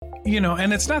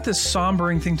and it's not this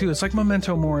sombering thing too. It's like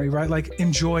memento mori, right? Like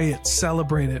enjoy it,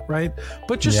 celebrate it, right?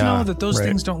 But just know that those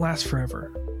things don't last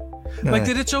forever. Like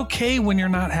that it's okay when you're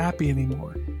not happy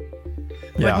anymore.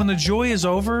 Like when the joy is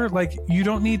over, like you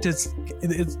don't need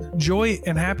to, joy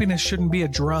and happiness shouldn't be a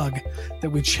drug that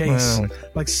we chase.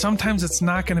 Like sometimes it's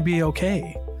not going to be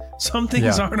okay. Some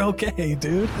things aren't okay,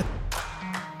 dude.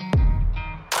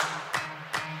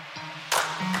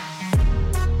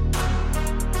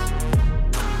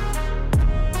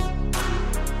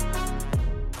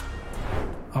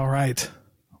 All right.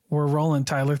 We're rolling,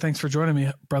 Tyler. Thanks for joining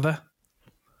me, brother.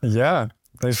 Yeah.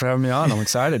 Thanks for having me on. I'm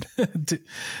excited.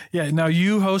 Yeah. Now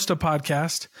you host a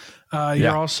podcast.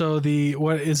 You're also the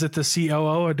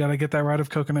COO, or did I get that right,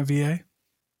 of Coconut VA?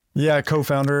 Yeah.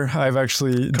 Co-founder. I've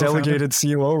actually delegated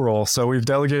COO role. So we've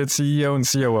delegated CEO and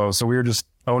COO. So we're just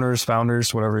owners,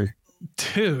 founders, whatever.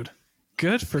 Dude,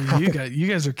 good for you guys. You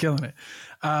guys are killing it.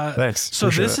 Thanks. So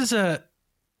this is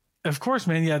of course,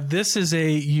 man. Yeah. This is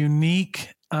a unique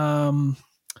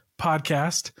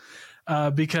podcast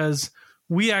because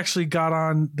we actually got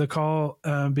on the call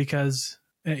because,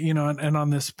 and on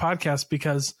this podcast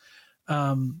because,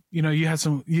 you had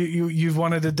you've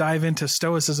wanted to dive into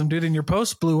Stoicism, dude, and your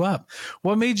post blew up.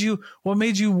 What made you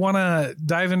want to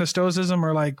dive into Stoicism,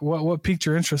 or like what piqued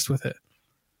your interest with it?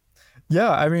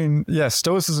 Yeah. I mean,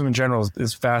 Stoicism in general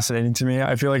is fascinating to me.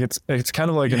 I feel like it's kind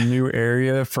of like a new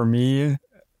area for me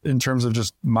in terms of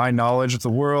just my knowledge of the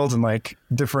world and like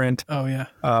different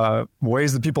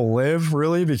ways that people live,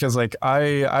 really, because like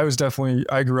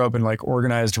I grew up in like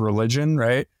organized religion,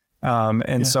 right?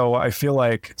 So I feel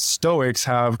like Stoics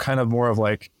have kind of more of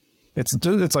like it's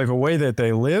like a way that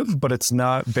they live, but it's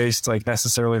not based like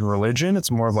necessarily in religion.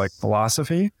 It's more of like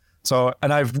philosophy. So,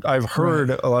 and I've heard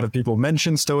a lot of people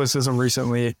mention Stoicism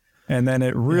recently, and then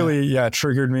it really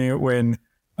triggered me when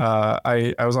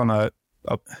I was on a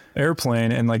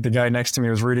airplane, and like the guy next to me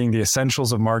was reading the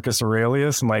Essentials of Marcus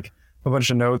Aurelius and like a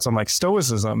bunch of notes on like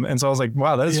Stoicism. And so I was like,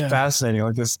 wow, that is fascinating.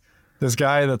 Like this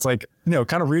guy that's like,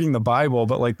 kind of reading the Bible,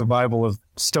 but like the Bible of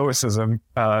Stoicism,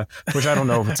 which I don't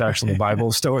know if it's actually the Bible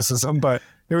of Stoicism, but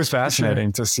it was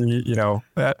fascinating to see,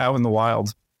 that out in the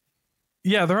wild.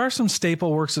 Yeah, there are some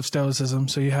staple works of Stoicism.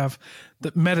 So you have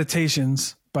the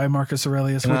Meditations by Marcus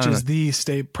Aurelius, which is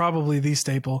probably the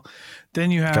staple. Then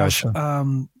you have,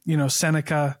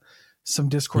 Seneca, some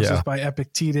discourses by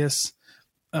Epictetus.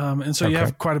 And so you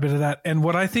have quite a bit of that. And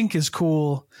what I think is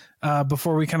cool,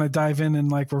 before we kind of dive in and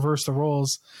like reverse the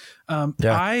roles,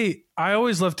 I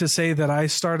always love to say that I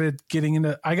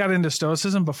got into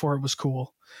Stoicism before it was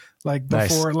cool. Like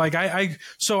before, like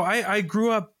I grew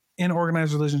up in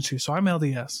organized religion too. So I'm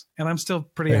LDS and I'm still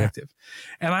pretty active.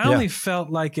 And I only felt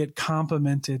like it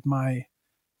complemented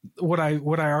what I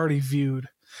already viewed.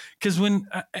 Cause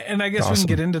and I guess we can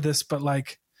get into this, but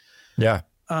like,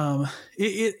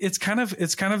 it's kind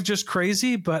of just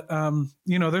crazy, but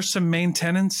there's some main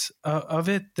tenets of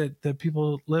it that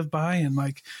people live by, and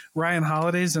like Ryan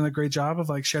Holiday's done a great job of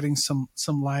like shedding some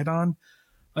light on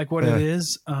like what it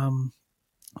is.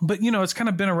 But it's kind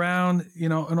of been around,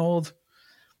 an old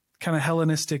kind of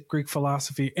Hellenistic Greek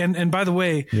philosophy. And by the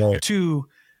way, too,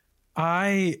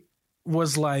 I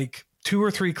was like 2 or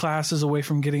 3 classes away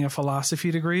from getting a philosophy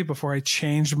degree before I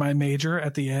changed my major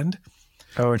at the end.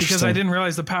 Oh, because I didn't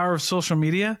realize the power of social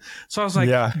media. So I was like,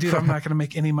 dude, I'm not going to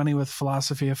make any money with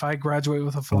philosophy. If I graduate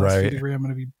with a philosophy degree, I'm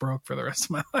going to be broke for the rest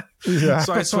of my life.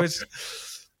 So I switched.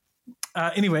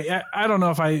 Anyway, I don't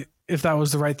know if that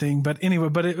was the right thing, but anyway,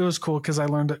 but it was cool because I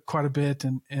learned quite a bit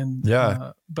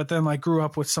but then like grew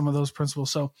up with some of those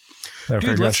principles. So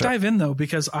dude, let's dive in though,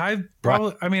 because I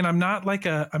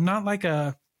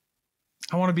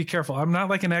want to be careful. I'm not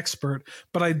like an expert,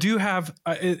 but I do have,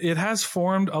 it has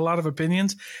formed a lot of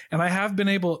opinions, and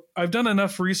I've done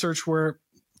enough research where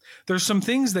there's some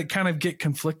things that kind of get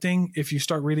conflicting if you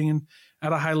start reading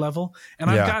at a high level. And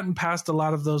I've gotten past a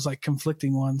lot of those like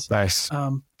conflicting ones. Nice.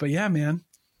 But yeah, man.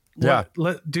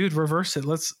 Dude, reverse it.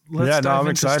 Let's dive I'm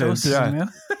into excited. Stoicism,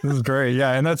 man. This is great.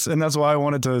 Yeah. And that's why I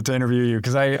wanted to interview you,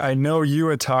 because I know you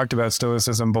had talked about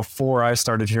Stoicism before I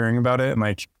started hearing about it and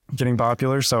like getting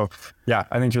popular. So yeah,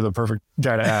 I think you're the perfect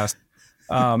guy to ask.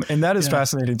 And that is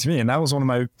fascinating to me. And that was one of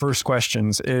my first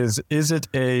questions is it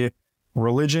a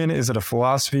religion? Is it a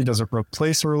philosophy? Does it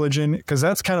replace a religion? Because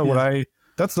that's kind of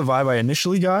that's the vibe I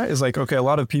initially got, is like, okay, a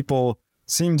lot of people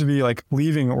seem to be like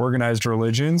leaving organized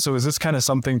religion. So is this kind of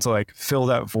something to like fill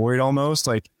that void almost?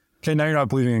 Like, okay, now you're not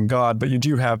believing in God, but you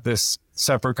do have this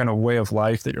separate kind of way of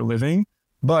life that you're living.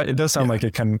 But it does sound like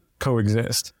it can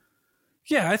coexist.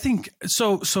 Yeah, I think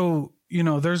so. So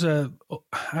there's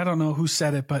I don't know who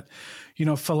said it, but,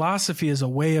 philosophy is a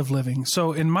way of living.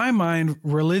 So in my mind,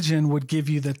 religion would give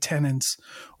you the tenets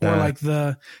or like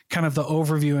the kind of the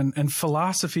overview, and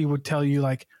philosophy would tell you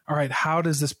like, all right, how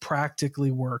does this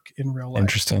practically work in real life?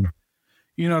 Interesting.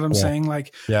 You know what I'm saying?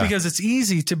 Like, because it's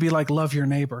easy to be like, love your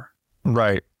neighbor.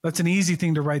 Right. That's an easy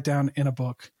thing to write down in a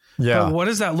book. Yeah. But what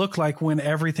does that look like when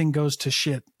everything goes to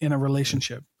shit in a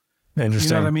relationship? Interesting.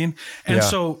 You know what I mean? And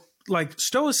so like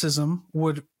Stoicism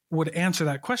would answer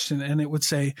that question, and it would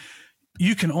say,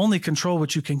 you can only control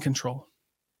what you can control.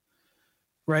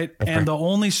 Right. Okay. And the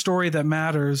only story that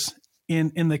matters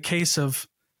in the case of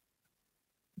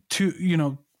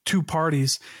two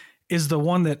parties is the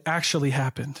one that actually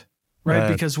happened.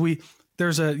 Right. Because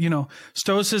there's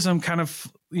Stoicism kind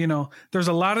of, there's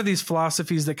a lot of these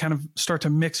philosophies that kind of start to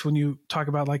mix when you talk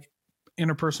about like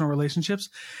interpersonal relationships,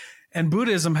 and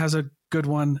Buddhism has a good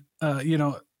one,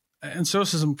 and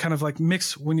Stoicism kind of like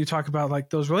mix when you talk about like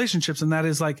those relationships. And that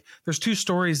is like, there's two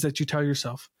stories that you tell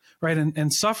yourself, right?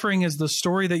 And suffering is the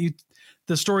story that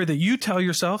you tell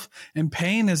yourself, and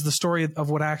pain is the story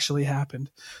of what actually happened.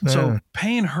 So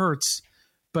pain hurts,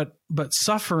 but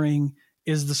suffering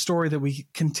is the story that we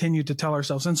continue to tell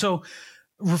ourselves. And so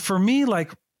for me,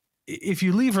 like if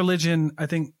you leave religion, I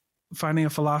think finding a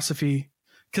philosophy,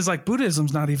 because like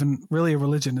Buddhism's not even really a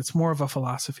religion, it's more of a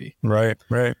philosophy. Right.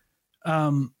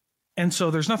 And so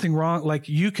there's nothing wrong. Like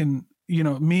you can,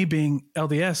 me being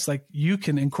LDS, like you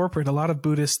can incorporate a lot of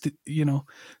Buddhist,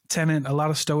 tenet, a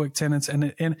lot of Stoic tenets,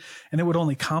 and it would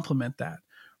only complement that.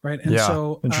 Right. And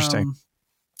so interesting.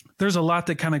 There's a lot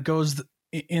that kind of goes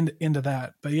into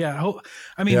that, but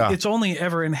it's only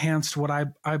ever enhanced what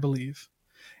I believe.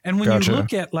 And when you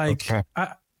look at like,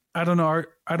 I don't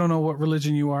know what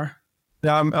religion you are.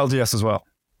 Yeah, I'm LDS as well.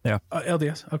 Yeah.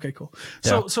 LDS. Okay, cool.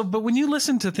 So, but when you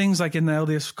listen to things like in the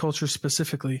LDS culture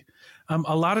specifically,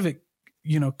 a lot of it,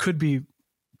 could be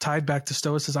tied back to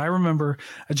Stoicism. I remember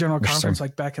a general conference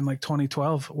like back in like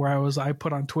 2012 where I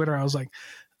put on Twitter, I was like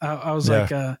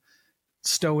a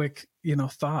Stoic,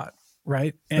 thought.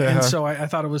 Right. And so I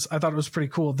thought it was pretty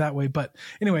cool that way. But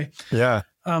anyway,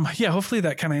 hopefully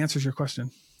that kind of answers your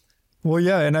question. Well,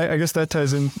 yeah. And I guess that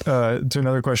ties in to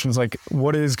another question is like,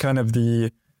 what is kind of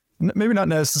maybe not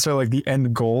necessarily like the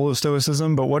end goal of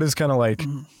Stoicism, but what is kind of like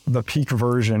the peak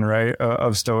version, right,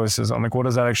 of Stoicism? Like, what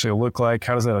does that actually look like?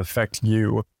 How does that affect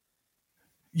you?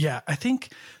 Yeah, I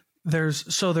think there's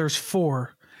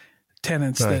 4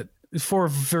 tenets four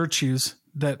virtues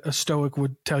that a Stoic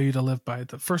would tell you to live by.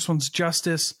 The first one's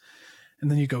justice,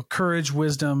 and then you go courage,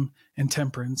 wisdom, and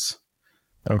temperance.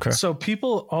 Okay. So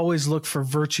people always look for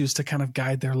virtues to kind of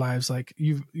guide their lives. Like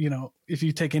if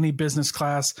you take any business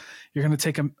class, you're going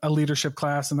to take a leadership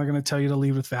class, and they're going to tell you to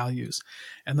lead with values.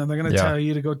 And then they're going to tell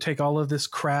you to go take all of this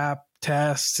crap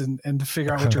tests and to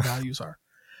figure out what your values are.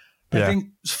 I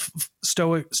think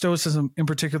Stoicism in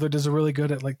particular does a really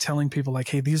good at like telling people like,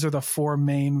 hey, these are the 4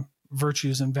 main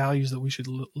virtues and values that we should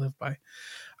live by.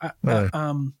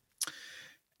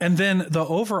 And then the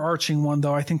overarching one,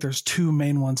 though, I think there's 2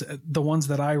 main ones. The ones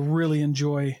that I really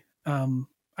enjoy,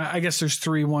 I guess there's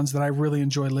 3 ones that I really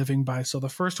enjoy living by. So the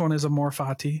first one is amor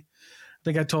fati. I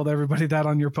think I told everybody that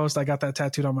on your post. I got that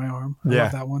tattooed on my arm. I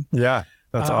love that one. Yeah,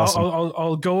 that's awesome.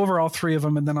 I'll go over all 3 of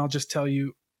them, and then I'll just tell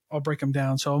you, I'll break them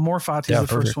down. So amor fati is the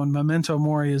first one. Memento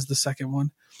mori is the second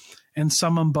one. And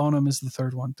summum bonum is the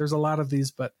third one. There's a lot of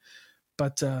these, but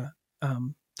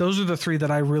those are the 3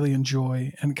 that I really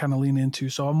enjoy and kind of lean into.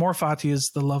 So amor fati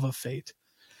is the love of fate.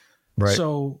 Right.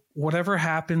 So whatever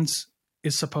happens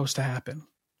is supposed to happen.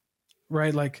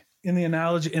 Right. Like in the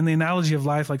analogy of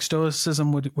life, like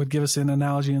Stoicism would give us an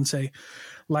analogy and say,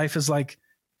 life is like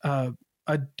a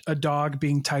dog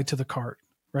being tied to the cart.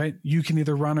 Right. You can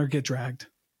either run or get dragged.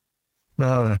 See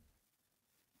what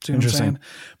I'm saying?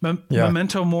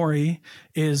 Memento mori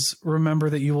is remember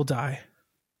that you will die.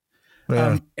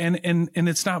 And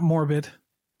it's not morbid.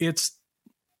 It's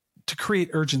to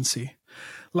create urgency.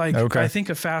 Like, I think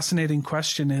a fascinating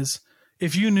question is,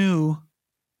 if you knew,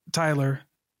 Tyler,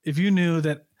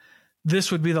 that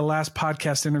this would be the last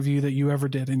podcast interview that you ever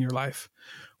did in your life,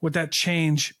 would that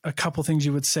change a couple things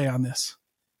you would say on this?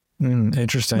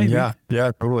 Interesting. Maybe. Yeah,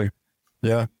 totally.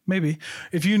 Yeah. Maybe.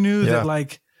 If you knew that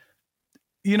like,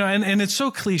 and it's so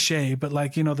cliche, but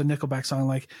like, the Nickelback song,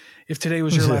 like if today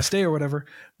was your last day or whatever,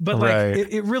 but like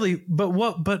it really,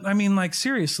 but I mean, like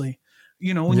seriously,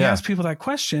 when you ask people that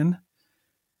question,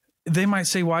 they might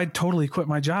say, well, I'd totally quit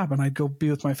my job and I'd go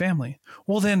be with my family.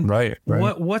 Well, then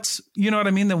what's, you know what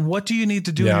I mean? Then what do you need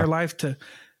to do in your life to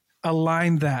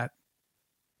align that?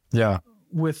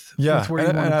 With where you want to be?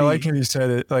 And I like how you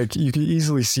said it, like you can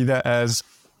easily see that as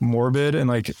morbid. And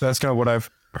like, that's kind of what I've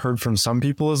heard from some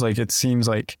people is like, it seems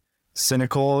like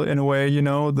cynical in a way, you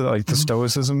know, the like the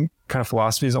Stoicism kind of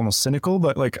philosophy is almost cynical,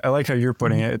 but like, I like how you're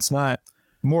putting it. It's not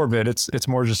morbid. It's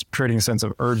more just creating a sense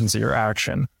of urgency or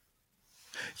action.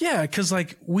 Yeah. Cause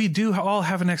like we do all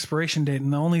have an expiration date,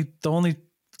 and the only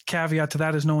caveat to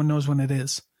that is no one knows when it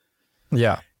is.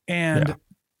 Yeah. And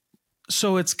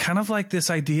so it's kind of like this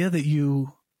idea that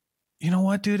you know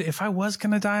what, dude, if I was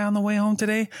going to die on the way home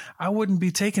today, I wouldn't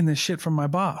be taking this shit from my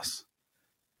boss.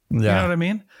 Yeah. You know what I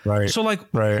mean? Right. So like,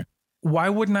 why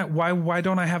wouldn't I, why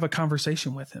don't I have a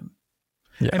conversation with him?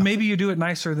 Yeah. And maybe you do it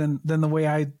nicer than the way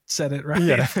I said it. Right.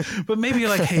 Yeah. But maybe you're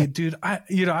like, hey dude,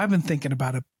 I've been thinking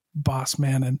about it, boss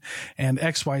man, and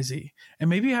XYZ. And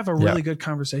maybe you have a really good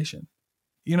conversation.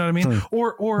 You know what I mean?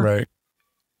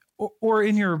 Or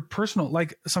in your personal,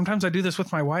 like sometimes I do this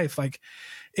with my wife. Like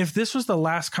if this was the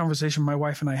last conversation my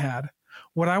wife and I had,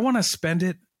 would I want to spend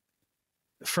it,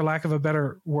 for lack of a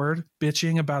better word,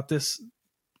 bitching about this,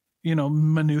 you know,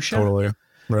 minutia? Totally.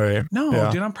 Right.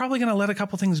 No, dude, I'm probably going to let a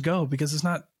couple things go because it's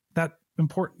not that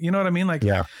important. You know what I mean? Like,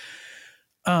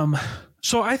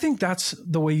 so I think that's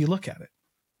the way you look at it.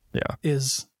 Yeah.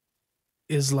 Is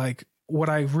like,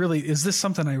 is this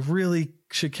something I really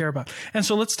should care about? And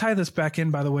so let's tie this back in,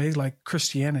 by the way, like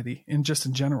Christianity and just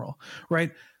in general,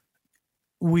 right?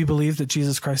 We believe that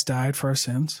Jesus Christ died for our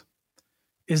sins.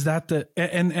 Is that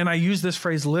and I use this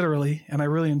phrase literally and I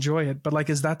really enjoy it, but like,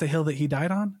 is that the hill that he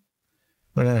died on?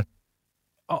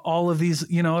 All of these,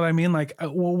 you know what I mean? Like,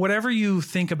 well, whatever you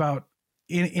think about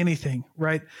anything,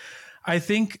 right? I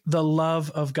think the love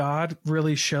of God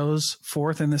really shows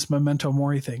forth in this memento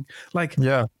mori thing. Like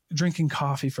drinking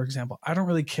coffee, for example. I don't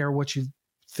really care what you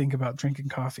think about drinking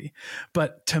coffee,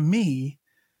 but to me,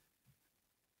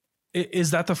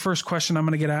 is that the first question I'm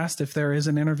going to get asked if there is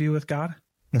an interview with God?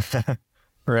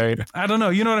 Right. I don't know.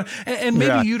 You know what and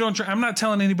maybe you don't, I'm not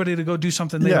telling anybody to go do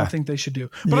something they don't think they should do,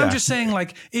 but I'm just saying,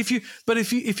 like, if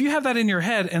you have that in your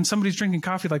head and somebody's drinking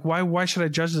coffee, like why should I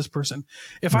judge this person?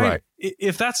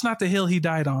 If that's not the hill he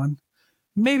died on,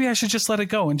 maybe I should just let it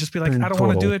go and just be like, I don't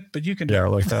want to do it, but you can do it. Yeah,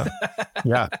 like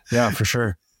that. Yeah, for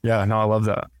sure. Yeah, no, I love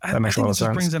that. That makes a lot of sense.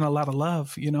 It brings in a lot of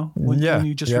love, you know, when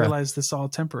you just realize this is all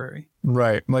temporary.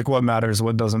 Right. Like what matters,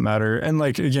 what doesn't matter. And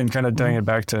like, again, kind of tying it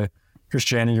back to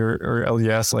Christianity or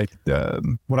LDS, like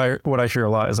what I hear a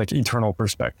lot is like eternal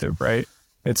perspective, right?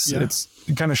 It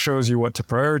kind of shows you what to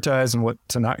prioritize and what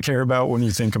to not care about when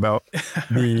you think about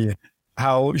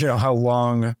how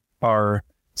long our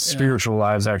spiritual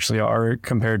lives actually are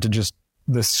compared to just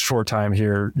this short time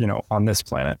here, you know, on this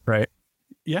planet, right?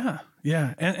 Yeah.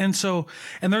 Yeah. And so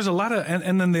there's a lot of,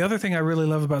 and then the other thing I really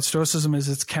love about Stoicism is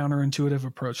its counterintuitive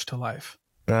approach to life.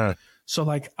 So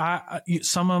like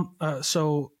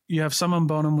so you have summum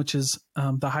bonum, which is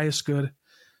the highest good.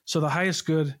 So the highest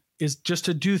good is just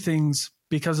to do things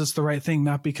because it's the right thing,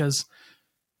 not because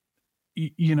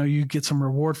you know, you get some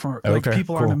reward from it. Like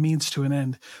people aren't a means to an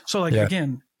end. So like,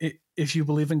 again, if you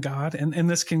believe in God, and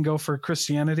this can go for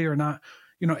Christianity or not,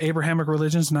 you know, Abrahamic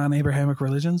religions, non-Abrahamic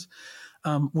religions.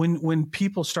 When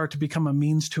people start to become a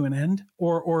means to an end,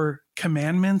 or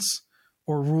commandments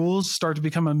or rules start to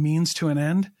become a means to an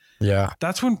end,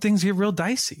 that's when things get real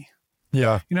dicey.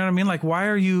 Yeah, you know what I mean? Like, why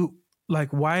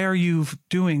are you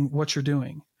doing what you're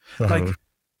doing? Like,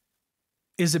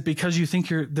 is it because you think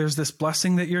there's this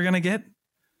blessing that you're going to get,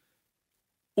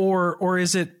 or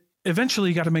is it eventually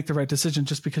you got to make the right decision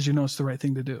just because you know it's the right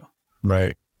thing to do?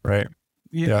 Right.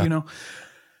 You know.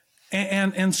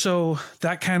 And so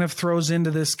that kind of throws into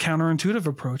this counterintuitive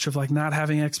approach of like not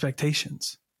having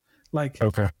expectations. Like,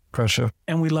 gotcha.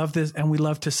 And we love this, and we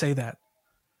love to say that.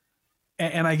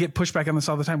 And I get pushback on this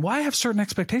all the time. Well, I have certain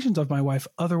expectations of my wife.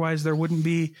 Otherwise we wouldn't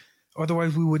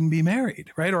be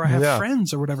married. Right. Or I have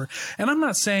friends or whatever. And I'm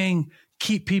not saying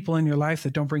keep people in your life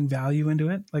that don't bring value into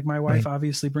it. Like my wife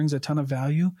obviously brings a ton of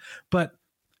value, but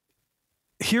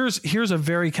here's a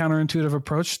very counterintuitive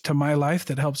approach to my life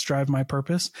that helps drive my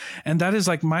purpose. And that is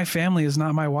like, my family is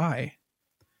not my why.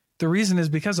 The reason is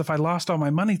because if I lost all my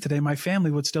money today, my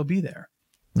family would still be there.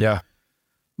 Yeah.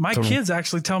 My kids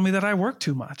actually tell me that I work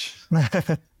too much.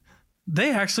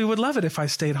 They actually would love it if I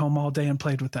stayed home all day and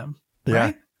played with them.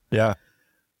 Right? Yeah.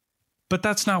 But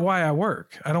that's not why I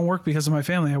work. I don't work because of my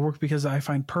family. I work because I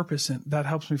find purpose, and that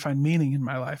helps me find meaning in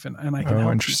my life, and I can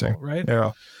help people, right?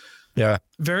 Yeah. Yeah.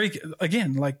 Very,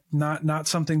 again, like not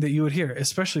something that you would hear,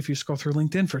 especially if you scroll through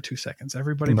LinkedIn for 2 seconds.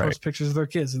 Everybody posts pictures of their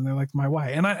kids and they're like, my why.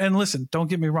 And listen, don't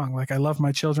get me wrong. Like, I love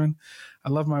my children. I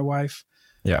love my wife.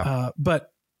 Yeah.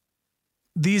 But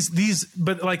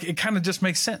but like, it kind of just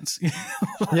makes sense.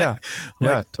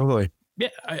 Totally. Yeah.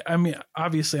 I mean,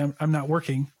 obviously I'm not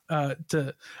working.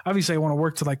 to obviously I want to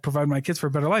work to like provide my kids for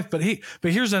a better life. But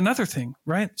here's another thing,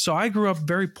 right? So I grew up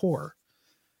very poor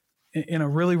in a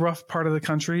really rough part of the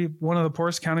country, one of the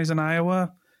poorest counties in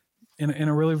Iowa, in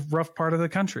a really rough part of the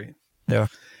country. Yeah.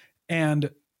 And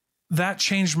that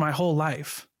changed my whole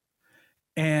life.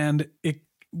 And it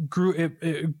grew,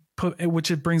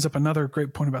 which it brings up another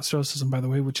great point about Stoicism, by the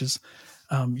way, which is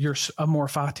your amor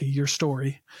fati, your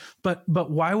story. But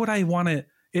why would I want to,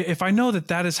 if I know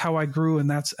that is how I grew and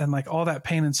like all that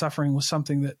pain and suffering was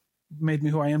something that made me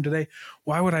who I am today,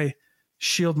 why would I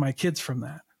shield my kids from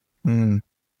that?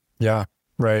 Yeah.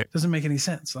 Right. Doesn't make any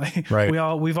sense. Like right.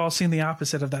 we've all seen the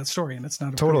opposite of that story, and it's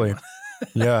not a totally.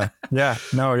 Yeah. Yeah.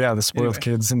 No. Yeah. The spoiled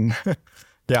kids and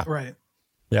yeah. Right.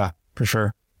 Yeah, for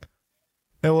sure.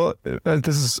 And well,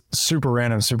 this is super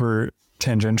random, super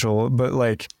tangential, but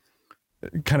like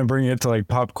kind of bringing it to like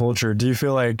pop culture. Do you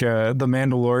feel like the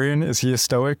Mandalorian, is he a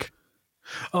Stoic?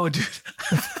 Oh, dude,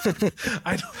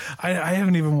 I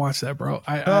haven't even watched that, bro.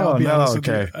 I'll be honest with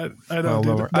you. I don't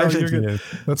do that. I think he is.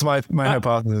 That's my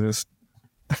hypothesis.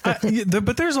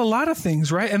 But there's a lot of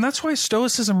things, right? And that's why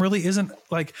Stoicism really isn't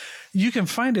like, you can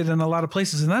find it in a lot of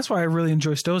places. And that's why I really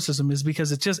enjoy Stoicism, is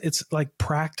because it's like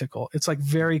practical. It's like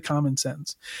very common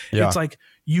sense. Yeah. It's like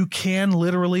you can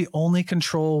literally only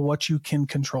control what you can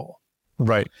control.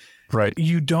 Right. Right.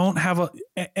 You don't have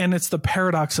and it's the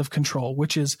paradox of control,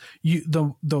 which is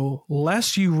the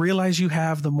less you realize you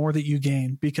have, the more that you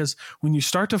gain, because when you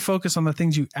start to focus on the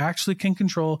things you actually can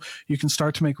control, you can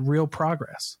start to make real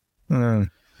progress.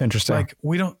 Interesting.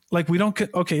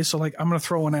 Okay. So like, I'm going to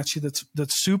throw one at you.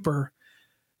 That's super,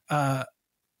 the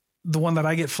one that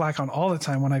I get flack on all the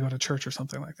time when I go to church or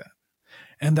something like that.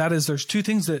 And that is, there's two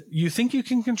things that you think you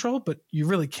can control, but you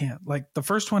really can't. Like the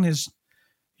first one is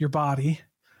your body.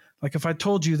 Like if I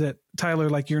told you that, Tyler,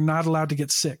 like you're not allowed to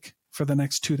get sick for the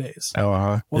next 2 days.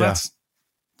 Well, that's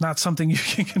not something you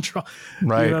can control.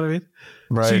 Right. You know what I mean?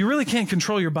 Right. So you really can't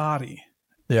control your body.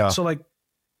 Yeah. So like,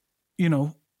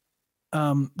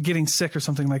 getting sick or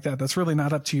something like that, that's really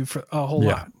not up to you for a whole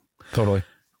lot. Totally.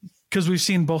 Because we've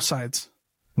seen both sides.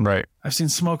 Right. I've seen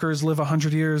smokers live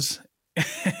 100 years.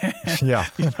 Yeah.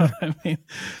 You know what I mean?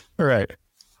 Right.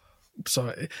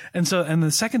 So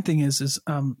the second thing is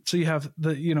so you have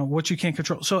what you can't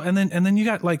control. So, and then you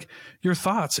got like your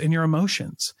thoughts and your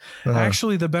emotions.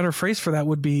 Actually, the better phrase for that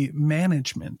would be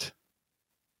management.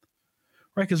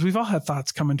 Right. Because we've all had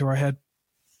thoughts come into our head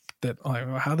that, like,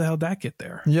 how the hell did that get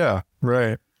there? Yeah.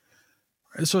 Right.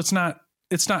 So it's not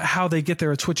how they get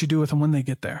there. It's what you do with them when they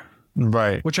get there.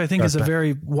 Right. Which I think is a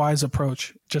very wise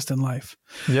approach just in life.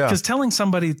 Yeah. Because telling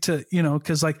somebody to,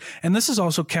 because like, and this is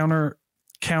also counter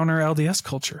LDS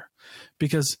culture,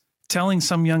 because telling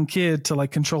some young kid to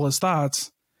like control his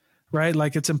thoughts, right?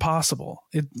 Like it's impossible.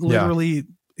 It literally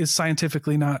is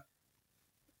scientifically not,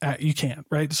 you can't,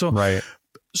 right?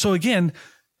 So again,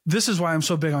 this is why I'm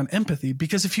so big on empathy,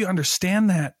 because if you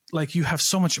understand that, like you have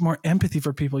so much more empathy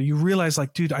for people, you realize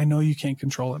like, dude, I know you can't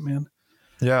control it, man.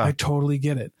 Yeah. I totally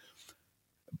get it.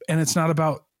 And it's not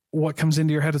about what comes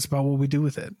into your head. It's about what we do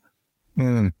with it.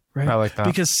 Right. I like that.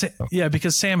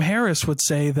 Because Sam Harris would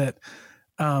say that,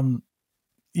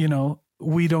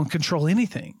 we don't control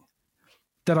anything,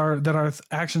 that our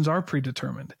actions are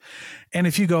predetermined. And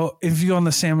if you go on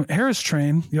the Sam Harris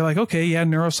train, you're like, okay, yeah,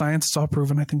 neuroscience, it's all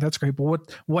proven. I think that's great.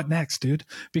 But what next, dude?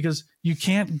 Because you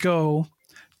can't go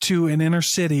to an inner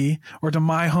city or to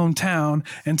my hometown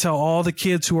and tell all the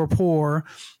kids who are poor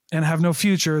and have no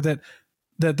future that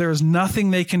there's nothing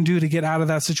they can do to get out of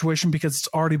that situation because it's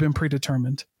already been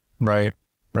predetermined. Right.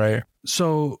 Right.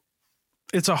 So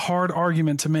it's a hard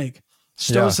argument to make.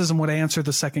 Stoicism would answer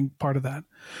the second part of that,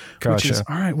 which is,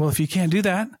 all right, well, if you can't do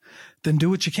that, then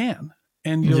do what you can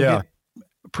and you'll get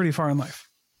pretty far in life.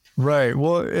 Right.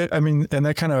 Well, and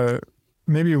that kind of,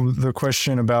 maybe the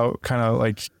question about kind of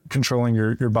like controlling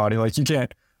your body, like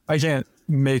I can't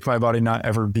make my body not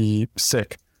ever be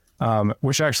sick.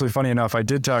 Which actually, funny enough, I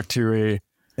did talk to I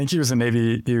think he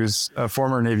was a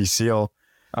former Navy SEAL.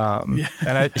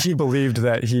 And he believed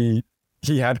that he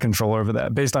had control over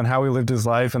that based on how he lived his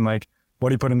life and like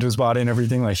what he put into his body and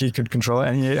everything. Like he could control it,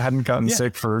 and he hadn't gotten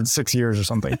sick for 6 years or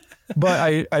something.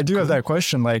 But I do have that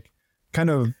question, like kind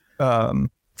of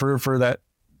for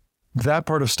that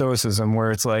part of Stoicism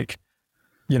where it's like,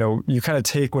 you kind of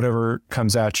take whatever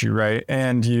comes at you, right?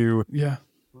 And you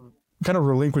kind of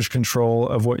relinquish control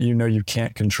of what you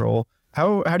can't control.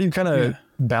 How do you kind of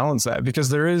balance that? Because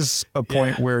there is a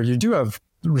point where you do have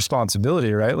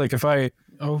responsibility, right? Like if I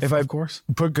of course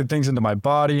put good things into my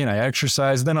body and I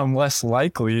exercise, then I'm less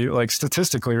likely, like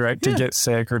statistically, right, to get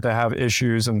sick or to have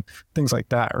issues and things like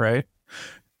that, right?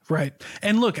 Right.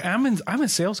 And look, I'm a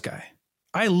sales guy.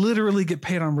 I literally get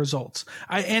paid on results.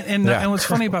 And what's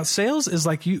funny about sales is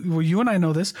like you and I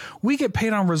know this, we get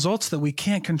paid on results that we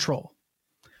can't control.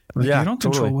 Like you don't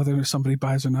control whether somebody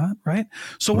buys or not, right?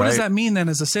 So what does that mean then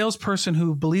as a salesperson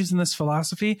who believes in this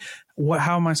philosophy?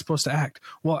 How am I supposed to act?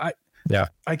 Well,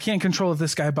 I can't control if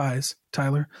this guy buys,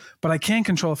 Tyler, but I can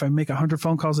control if I make 100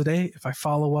 phone calls a day, if I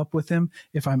follow up with him,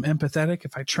 if I'm empathetic,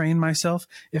 if I train myself,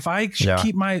 if I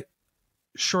keep my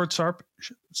sword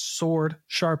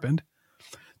sharpened,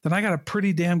 then I got a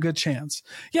pretty damn good chance.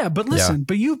 Yeah, but listen,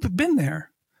 but you've been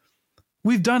there.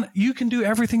 You can do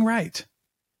everything right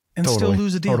and still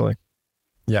lose a deal. Totally.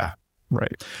 Yeah,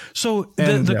 right. So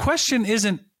the question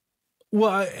isn't,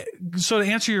 well, so to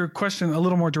answer your question a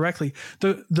little more directly,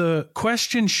 the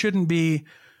question shouldn't be,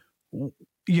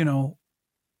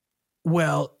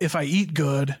 well, if I eat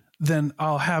good, then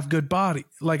I'll have good body.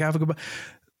 Like I have a good body.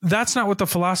 That's not what the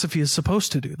philosophy is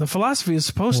supposed to do. The philosophy is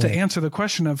supposed to answer the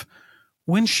question of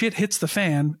when shit hits the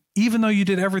fan, even though you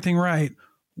did everything right,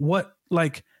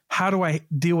 how do I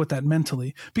deal with that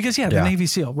mentally? Because the Navy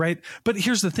SEAL, right? But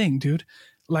here's the thing, dude,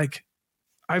 like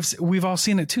we've all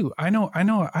seen it too. I know.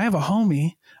 I have a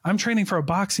homie. I'm training for a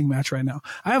boxing match right now.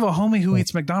 I have a homie who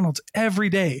eats McDonald's every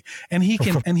day, and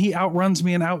he outruns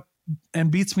me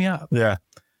and beats me up. Yeah.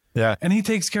 Yeah. And he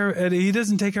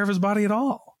doesn't take care of his body at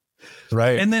all.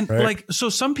 Right. And then so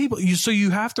some people, you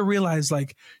have to realize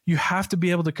you have to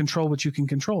be able to control what you can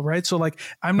control. Right. So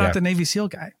I'm not the Navy SEAL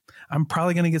guy. I'm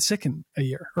probably going to get sick in a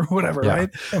year or whatever. Yeah.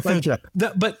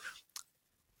 Right.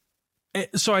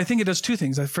 So I think it does two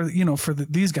things for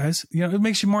these guys, it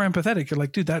makes you more empathetic. You're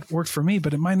like, dude, that worked for me,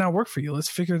 but it might not work for you. Let's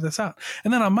figure this out.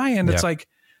 And then on my end, it's like,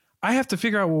 I have to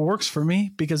figure out what works for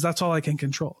me because that's all I can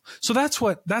control. So that's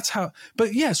how,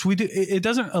 but yes, we do. It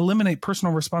doesn't eliminate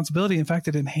personal responsibility. In fact,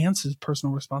 it enhances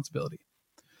personal responsibility.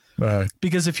 Right.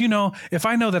 Because if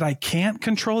I know that I can't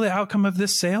control the outcome of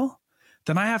this sale,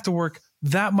 then I have to work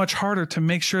that much harder to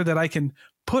make sure that I can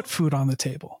put food on the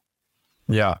table.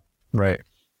 Yeah. Right.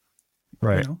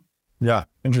 Right. Yeah.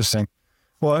 Interesting.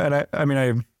 Well,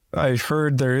 and I've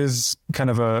heard there is kind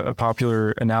of a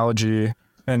popular analogy,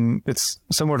 and it's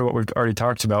similar to what we've already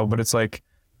talked about, but it's like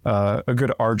a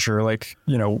good archer,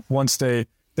 once they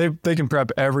can prep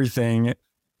everything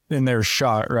in their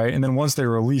shot, right? And then once they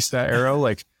release that arrow,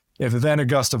 if then a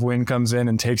gust of wind comes in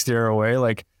and takes the arrow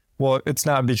away, well, it's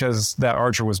not because that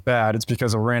archer was bad. It's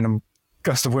because a random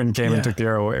gust of wind came and took the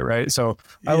arrow away, right? So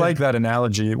I like that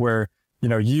analogy where,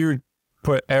 you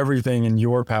put everything in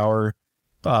your power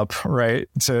up, right,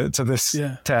 to this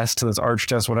test, to this arch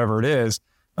test, whatever it is.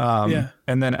 And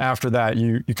then after that,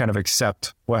 you kind of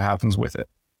accept what happens with it.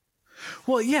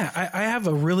 Well, I have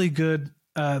a really good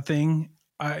thing,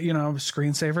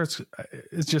 screensaver.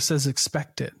 It just says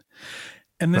expect it.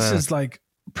 And this is like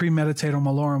premeditatio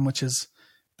malorum, which is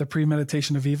the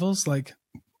premeditation of evils.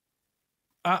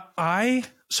 I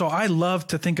love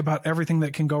to think about everything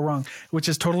that can go wrong, which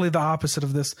is totally the opposite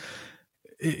of this,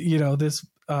 this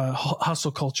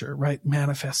hustle culture, right?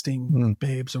 Manifesting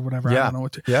babes or whatever. I don't know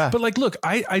what to, but look,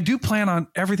 I do plan on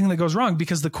everything that goes wrong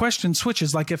because the question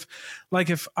switches.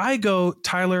 If I go,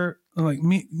 Tyler,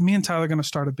 me and Tyler are going to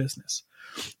start a business.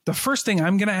 The first thing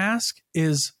I'm going to ask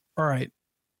is, all right,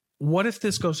 what if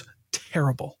this goes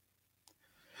terrible?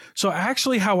 So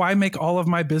actually how I make all of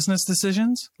my business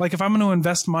decisions, if I'm going to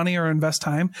invest money or invest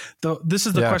time, this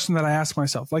is the question that I ask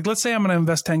myself. Let's say I'm going to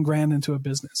invest 10 grand into a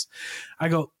business. I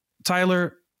go,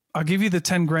 Tyler, I'll give you the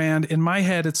 10 grand. In my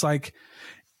head, it's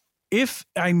if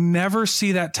I never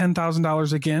see that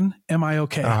 $10,000 again, am I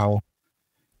okay?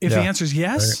 If the answer is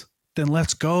yes, then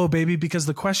let's go, baby. Because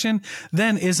the question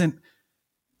then isn't,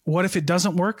 what if it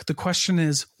doesn't work? The question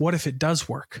is, what if it does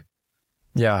work?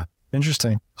 Yeah.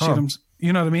 Interesting.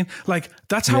 You know what I mean?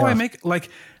 That's how I make,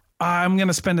 I'm going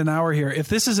to spend an hour here. If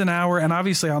this is an hour, and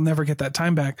obviously I'll never get that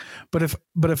time back, but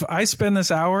if I spend this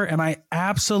hour and I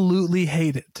absolutely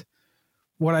hate it,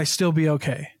 would I still be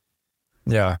okay?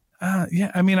 Yeah.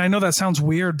 I mean, I know that sounds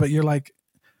weird, but you're like,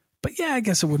 but I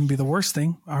guess it wouldn't be the worst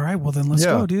thing. All right, well then let's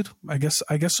go, dude. I guess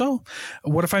so.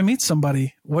 What if I meet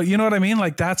somebody? Well, you know what I mean?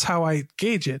 That's how I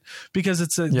gauge it, because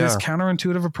it's this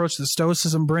counterintuitive approach that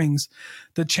Stoicism brings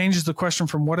that changes the question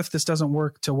from what if this doesn't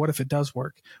work to what if it does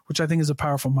work, which I think is a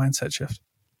powerful mindset shift.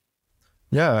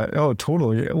 Yeah. Oh,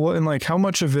 totally. Well, and how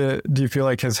much of it do you feel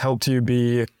has helped you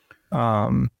be,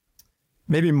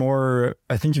 maybe more,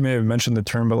 I think you may have mentioned the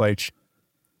term, but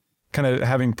kind of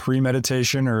having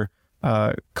premeditation or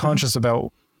conscious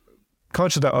about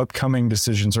upcoming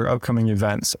decisions or upcoming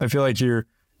events. I feel it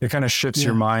kind of shifts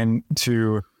your mind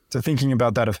to thinking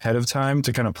about that ahead of time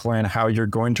to kind of plan how you're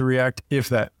going to react if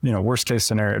that, worst case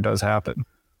scenario does happen.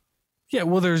 Yeah.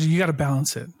 Well, you got to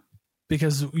balance it,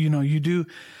 because, you do,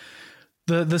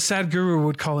 the Sadhguru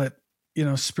would call it,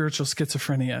 spiritual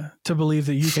schizophrenia, to believe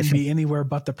that you can be anywhere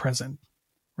but the present,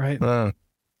 right?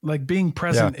 Like being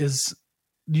present is,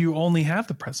 you only have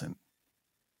the present.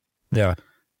 Yeah.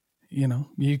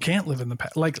 You can't live in the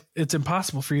past. Like it's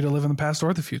impossible for you to live in the past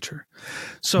or the future.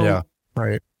 So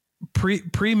right.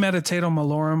 Premeditatum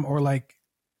malorum, or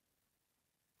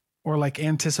like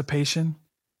anticipation.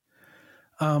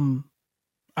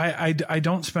 I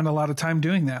don't spend a lot of time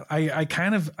doing that. I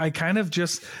kind of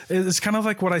just, it's kind of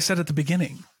like what I said at the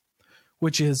beginning,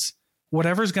 which is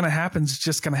whatever's going to happen is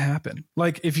just going to happen.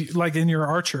 Like if you, like in your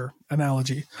Archer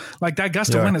analogy, like that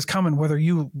gust of wind is coming whether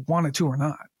you want it to or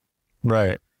not.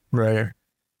 Right.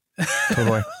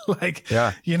 Totally.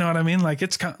 You know what I mean? Like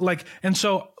it's kind of like, and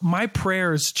so my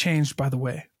prayers changed, by the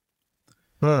way.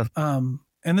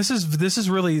 And this is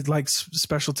really like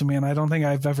special to me. And I don't think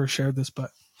I've ever shared this,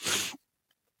 but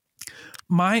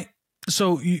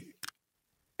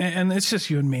and it's just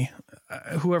you and me,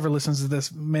 whoever listens to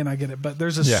this may not get it, but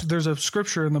there's a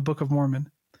scripture in the Book of Mormon,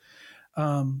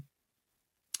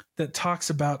 that talks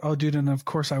about, and of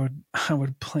course I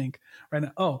would blink right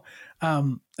now.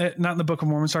 Not in the Book of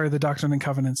Mormon, sorry, the Doctrine and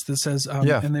Covenants, that says,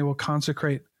 and they will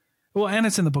consecrate, and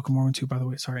it's in the Book of Mormon too, by the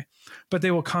way, sorry, but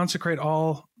they will consecrate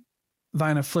all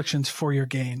thine afflictions for your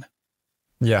gain.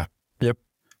 Yeah. Yep.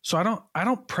 So I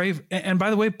don't pray. And by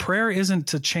the way, prayer isn't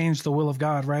to change the will of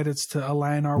God, right? It's to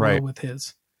align our will with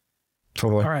his.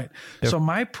 Totally. All right. Yep. So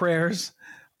my prayers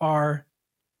are,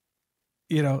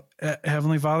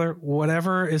 Heavenly Father,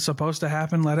 whatever is supposed to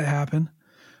happen, let it happen.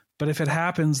 But if it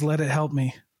happens, let it help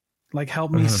me. Like, help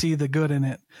me see the good in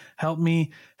it. Help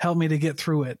me to get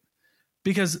through it,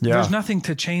 because there's nothing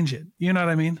to change it. You know what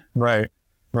I mean? Right.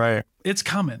 It's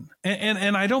coming.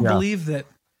 And I don't believe that.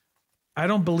 I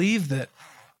don't believe that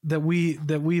we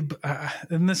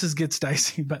and this gets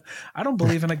dicey, but I don't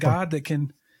believe in a God that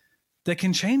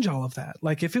can change all of that.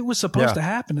 Like if it was supposed to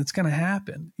happen, it's going to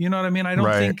happen. You know what I mean? I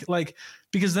don't think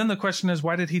because then the question is,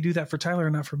 why did he do that for Tyler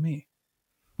and not for me?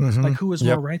 Like who was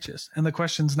more righteous? And the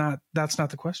question's that's not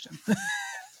the question.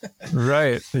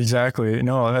 Right. Exactly.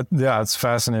 No, it's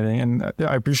fascinating. And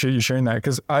I appreciate you sharing that,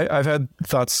 because I've had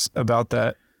thoughts about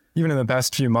that even in the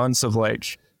past few months of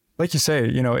like you say,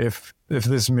 if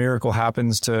this miracle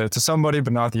happens to somebody,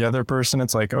 but not the other person,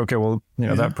 it's like, okay, well,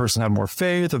 that person had more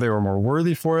faith, or they were more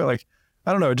worthy for it. Like,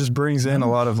 I don't know. It just brings in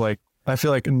a lot of I feel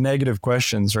like negative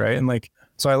questions. Right. And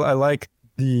so I like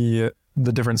the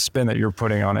different spin that you're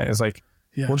putting on it is like,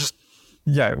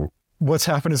 what's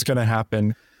happened is going to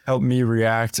happen. Help me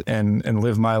react and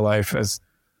live my life as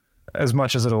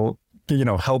much as it'll,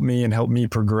 help me and help me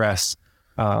progress,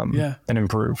 and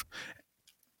improve.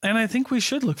 And I think we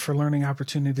should look for learning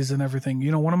opportunities in everything.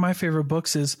 One of my favorite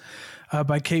books is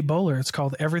by Kate Bowler. It's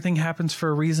called Everything Happens for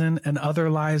a Reason and Other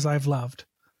Lies I've Loved.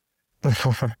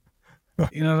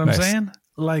 You know what I'm saying?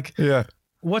 Like,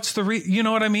 what's the you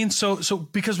know what I mean? So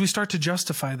because we start to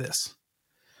justify this,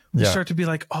 we start to be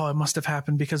like, oh, it must have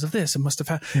happened because of this. It must have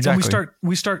happened. Exactly. And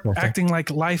we start acting like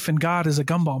life and God is a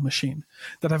gumball machine,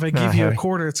 that if I give you a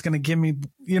quarter, it's going to give me,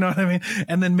 you know what I mean?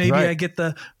 And then maybe I get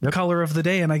the color of the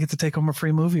day and I get to take home a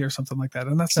free movie or something like that.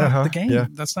 And that's not the game. Yeah.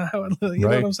 That's not how you know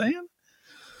what I'm saying?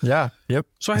 Yeah. Yep.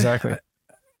 So exactly.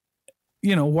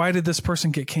 Why did this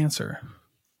person get cancer?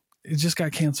 It just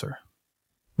got cancer.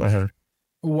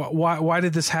 Why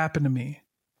did this happen to me?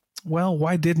 Well,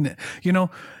 why didn't it?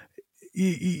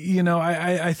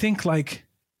 I think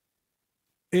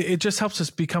it just helps us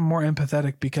become more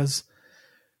empathetic, because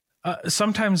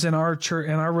sometimes in our church,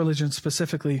 in our religion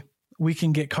specifically, we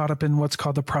can get caught up in what's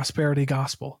called the prosperity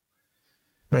gospel.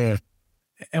 Man.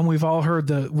 And we all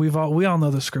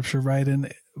know the scripture, right?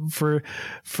 And for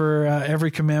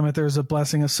every commandment, there's a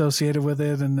blessing associated with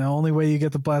it. And the only way you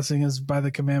get the blessing is by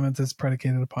the commandment that's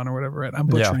predicated upon, or whatever. Right? I'm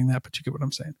butchering that, but you get what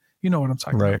I'm saying. You know what I'm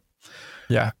talking about.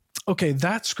 Yeah. Okay,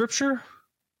 that scripture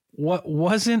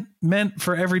wasn't meant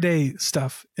for everyday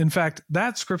stuff. In fact,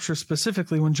 that scripture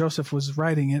specifically, when Joseph was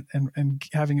writing it and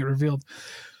having it revealed,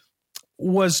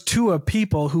 was to a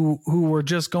people who were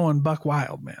just going buck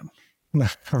wild, man.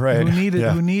 Right.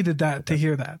 Who needed that to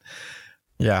hear that.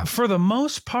 Yeah. For the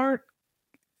most part,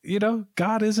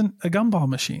 God isn't a gumball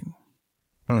machine.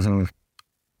 Mm-hmm.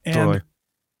 Totally.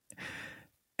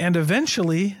 And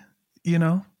eventually,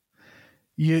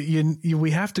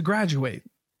 we have to graduate.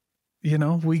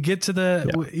 We get to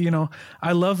the,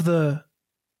 I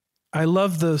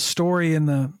love the story in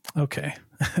the, okay,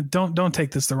 don't take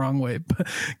this the wrong way,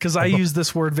 because I use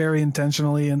this word very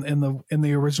intentionally in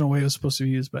the original way it was supposed to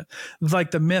be used, but like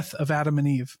the myth of Adam and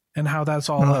Eve and how that's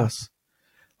all us.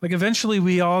 Like eventually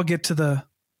we all get kicked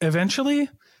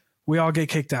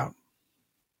out.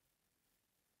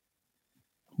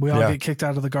 We all get kicked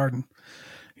out of the garden.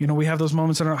 You know, we have those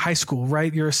moments in our high school,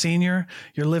 right? You're a senior,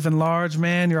 you're living large,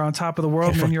 man. You're on top of the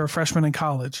world, and then you're a freshman in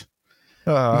college.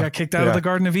 You got kicked out of the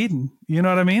Garden of Eden. You know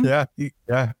what I mean?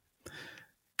 Yeah.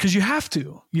 Because you have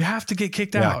to get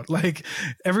kicked out. Like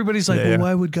everybody's like, well,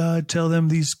 why would God tell them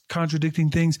these contradicting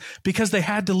things? Because they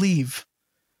had to leave.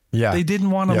 Yeah. They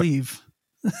didn't want to leave.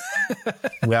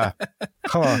 Yeah.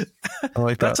 Huh. I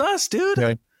like that. That's us, dude.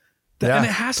 Yeah. And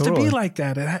it has to be like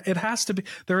that. It has to be.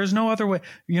 There is no other way.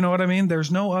 You know what I mean?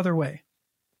 There's no other way.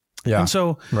 Yeah. And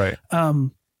so,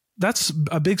 that's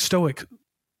a big Stoic,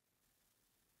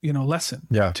 lesson.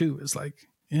 Yeah. Too, is like,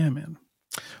 yeah, man.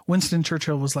 Winston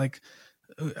Churchill was like,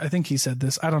 I think he said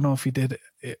this. I don't know if he did.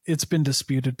 It's been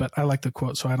disputed, but I like the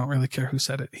quote, so I don't really care who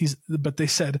said it. But they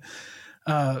said,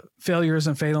 failure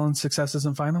isn't fatal and success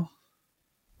isn't final.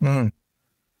 Mm-hmm.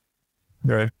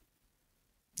 Right.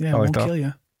 Yeah, it won't kill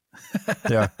you.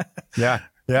 Yeah.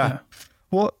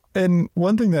 Well, and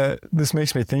one thing that this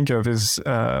makes me think of is,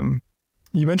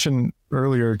 you mentioned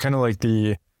earlier, kind of like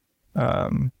the,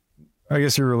 I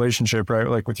guess your relationship, right?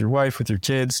 Like with your wife, with your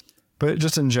kids, but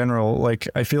just in general, like,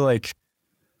 I feel like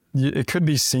it could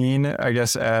be seen, I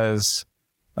guess, as,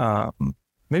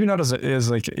 maybe not as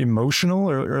like emotional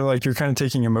or like you're kind of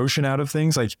taking emotion out of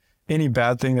things, like any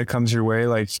bad thing that comes your way,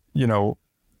 like,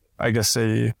 I guess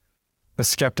a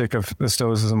skeptic of the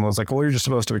Stoicism was like, well, you're just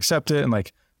supposed to accept it and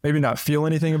like maybe not feel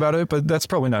anything about it, but that's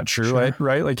probably not true,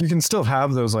 right? Like you can still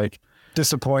have those like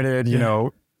disappointed,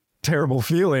 terrible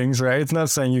feelings, right? It's not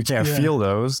saying you can't feel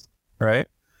those, right?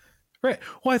 Right.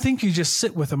 Well, I think you just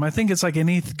sit with them. I think it's like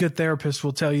any good therapist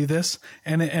will tell you this,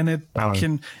 and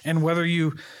whether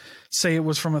you say it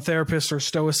was from a therapist or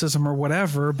Stoicism or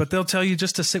whatever, but they'll tell you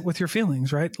just to sit with your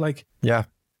feelings, right? Like,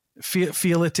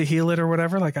 feel it to heal it or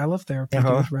whatever. Like I love therapy,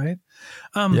 dude, right?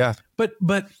 But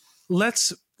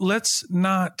let's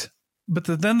not,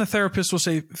 then the therapist will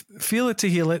say, feel it to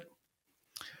heal it,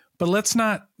 but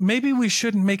maybe we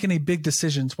shouldn't make any big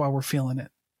decisions while we're feeling it.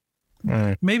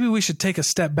 Right. Maybe we should take a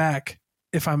step back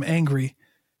if I'm angry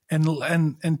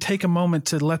and take a moment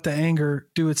to let the anger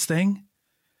do its thing.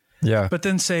 Yeah. But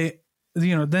then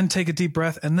then take a deep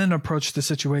breath and then approach the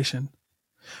situation.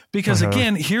 Because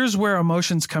again, here's where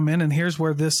emotions come in, and here's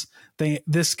where this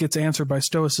gets answered by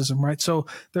Stoicism, right? So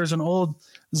there's an old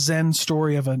Zen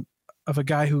story of a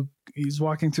guy who he's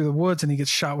walking through the woods and he gets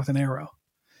shot with an arrow.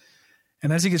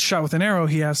 And as he gets shot with an arrow,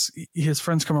 he asks, his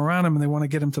friends come around him and they want to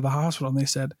get him to the hospital.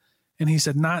 And he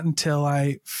said, not until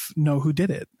I know who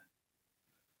did it.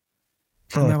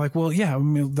 And they're like, well, yeah, I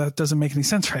mean, that doesn't make any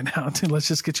sense right now. Let's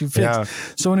just get you fixed. Yeah.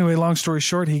 So anyway, long story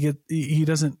short, he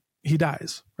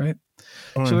dies, right?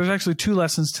 So there's actually two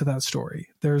lessons to that story.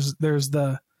 There's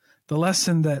the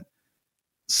lesson that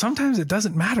sometimes it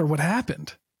doesn't matter what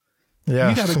happened. Yeah.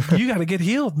 You gotta get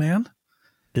healed, man.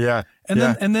 Yeah. And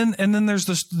then there's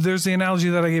the analogy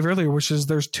that I gave earlier, which is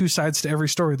there's two sides to every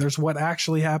story. There's what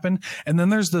actually happened, and then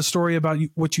there's the story about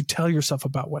what you tell yourself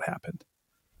about what happened.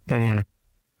 Mm-hmm.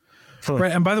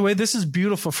 Right. And by the way, this is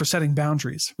beautiful for setting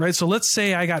boundaries, right? So let's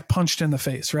say I got punched in the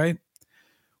face, right?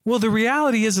 Well, the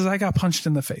reality is I got punched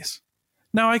in the face.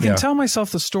 Now I can tell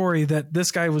myself the story that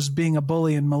this guy was being a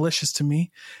bully and malicious to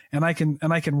me, and I can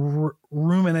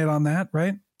ruminate on that,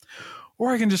 right?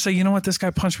 Or I can just say, you know what, this guy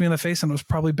punched me in the face and it was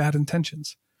probably bad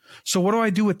intentions. So what do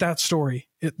I do with that story?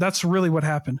 That's really what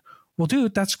happened. Well,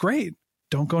 dude, that's great.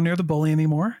 Don't go near the bully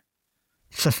anymore.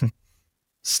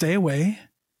 Stay away.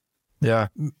 Yeah.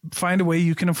 Find a way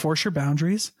you can enforce your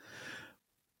boundaries.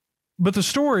 But the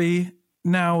story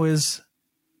now is,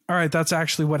 all right, that's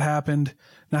actually what happened.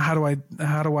 Now, how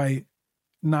do I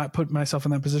not put myself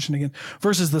in that position again?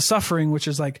 Versus the suffering, which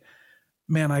is like,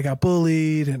 man, I got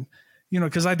bullied, and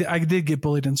because I did get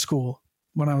bullied in school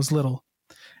when I was little,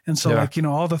 and so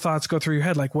all the thoughts go through your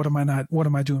head, like, what am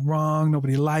I doing wrong?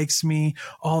 Nobody likes me,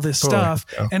 all this stuff,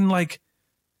 and like,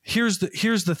 here's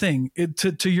the thing.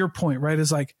 To your point, right?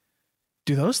 Is like,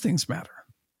 do those things matter?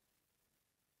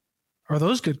 Are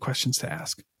those good questions to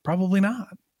ask? Probably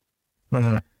not.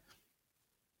 Mm-hmm.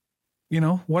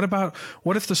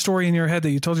 What if the story in your head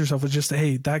that you told yourself was just,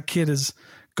 hey, that kid is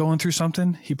going through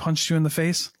something. He punched you in the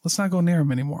face. Let's not go near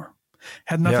him anymore.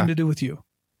 Had nothing to do with you.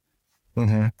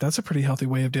 Mm-hmm. That's a pretty healthy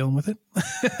way of dealing with it.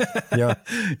 Yeah.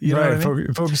 You know what I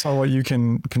mean? Focus on what you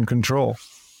can control.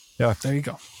 Yeah. There you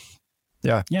go.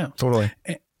 Yeah. Yeah. Totally.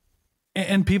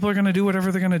 And people are going to do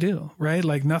whatever they're going to do, right?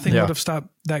 Like nothing would have stopped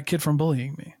that kid from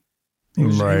bullying me. He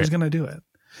was going to do it.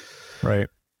 Right.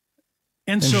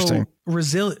 And so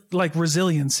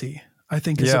resiliency, I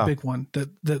think, is a big one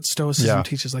that Stoicism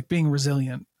teaches, like being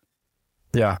resilient.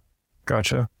 Yeah.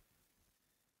 Gotcha.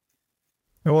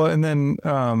 Well, and then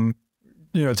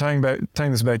tying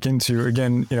this back into,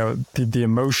 again, the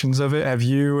emotions of it, have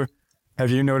you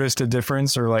noticed a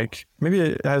difference, or like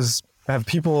maybe have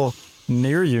people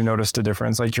near you noticed a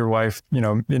difference, like your wife,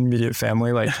 immediate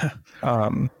family, like,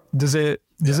 does it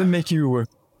make you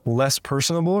less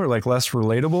personable or like less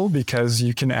relatable because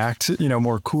you can act,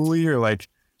 more coolly, or like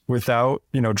without,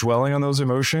 dwelling on those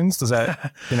emotions? Does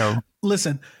that,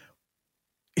 listen,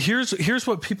 here's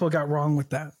what people got wrong with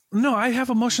that. No, I have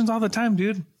emotions all the time,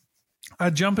 dude.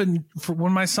 I jump in for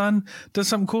when my son does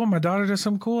something cool, my daughter does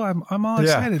something cool. I'm all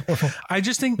excited. I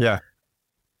just think, and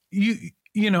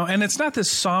it's not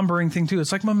this sombering thing too.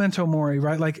 It's like memento mori,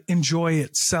 right? Like enjoy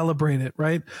it, celebrate it,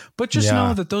 right? But just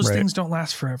know that those things don't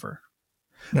last forever.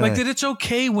 Like that it's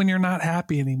okay when you're not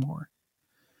happy anymore.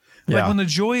 Like when the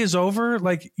joy is over,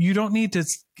 like you don't need to,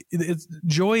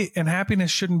 joy and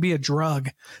happiness shouldn't be a drug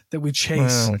that we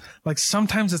chase. Like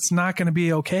sometimes it's not going to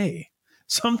be okay.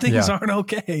 Some things aren't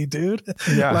okay, dude.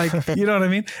 Like, you know what I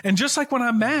mean? And just like when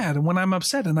I'm mad and when I'm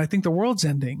upset and I think the world's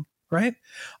ending, right?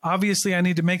 Obviously I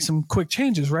need to make some quick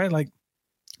changes, right? Like,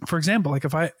 for example, like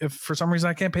if for some reason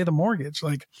I can't pay the mortgage,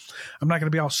 like I'm not going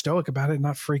to be all stoic about it and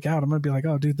not freak out. I'm going to be like,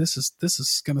 oh dude, this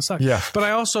is going to suck. Yeah. But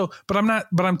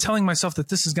I'm telling myself that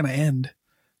this is going to end,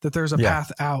 that there's a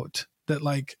path out, that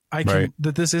like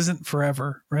that this isn't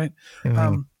forever. Right.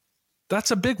 Mm-hmm.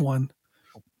 That's a big one.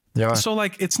 Yeah. So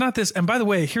like, it's not this. And by the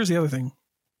way, here's the other thing.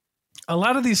 A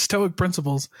lot of these stoic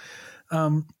principles,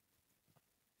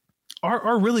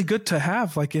 are really good to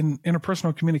have, like in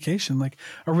interpersonal communication. Like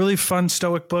a really fun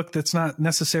stoic book that's not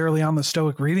necessarily on the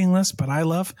stoic reading list, but I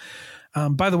love.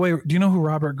 By the way, do you know who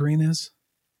Robert Greene is?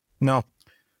 No.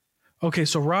 Okay,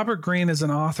 so Robert Greene is an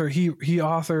author. He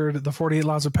authored the 48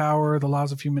 Laws of Power, the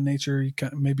Laws of Human Nature.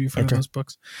 Maybe you've heard of those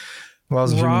books.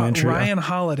 Laws of Human Nature.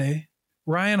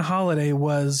 Ryan Holiday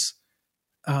was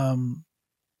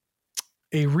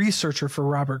a researcher for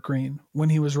Robert Greene when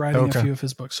he was writing a few of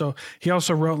his books. So he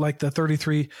also wrote like the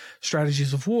 33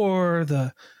 Strategies of War,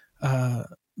 the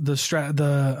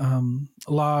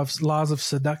laws of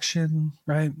seduction,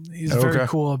 right? He's very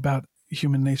cool about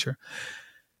human nature.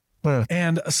 Yeah.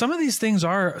 And some of these things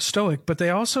are stoic, but they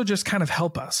also just kind of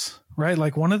help us, right?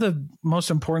 Like one of the most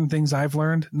important things I've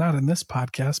learned, not in this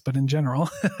podcast, but in general,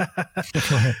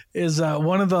 is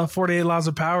one of the 48 Laws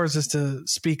of Powers is to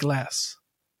speak less.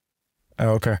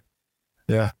 Oh, okay.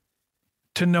 Yeah.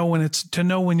 To know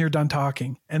when you're done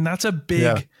talking. And that's a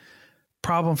big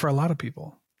problem for a lot of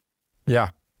people. Yeah.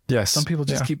 Yes. Some people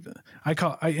just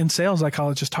in sales, I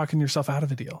call it just talking yourself out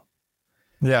of a deal.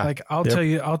 Yeah. Like I'll tell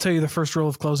you the first rule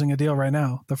of closing a deal right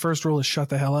now. The first rule is shut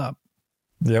the hell up.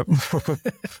 Yep.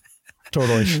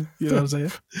 Totally. You know what I'm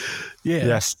saying? Yeah.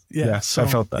 Yes. Yeah. Yes. So, I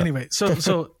felt that. Anyway, so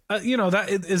that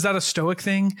is that a stoic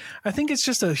thing? I think it's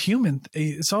just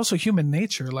it's also human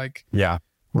nature. Like, yeah,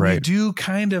 right. We do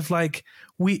kind of like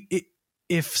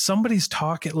if somebody's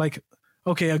talking, like,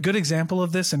 okay, a good example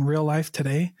of this in real life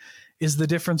today is the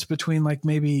difference between like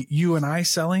maybe you and I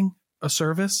selling a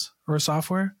service or a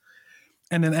software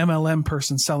and an MLM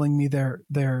person selling me their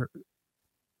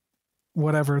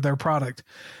product.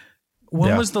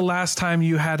 When was the last time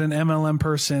you had an MLM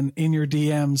person in your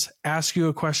DMs ask you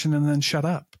a question and then shut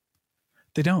up?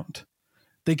 They don't.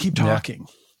 They keep talking.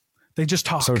 Yeah. They just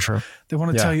talk. So true. They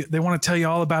want to tell you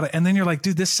all about it. And then you're like,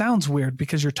 dude, this sounds weird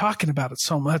because you're talking about it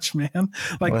so much, man.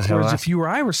 Like, whereas if you or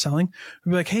I were selling,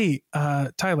 we'd be like, hey,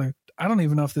 Tyler, I don't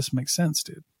even know if this makes sense,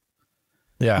 dude.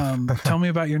 Yeah. Tell me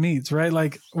about your needs, right?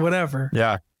 Like whatever.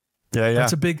 Yeah. Yeah. Yeah.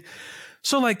 That's a big,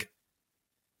 so like,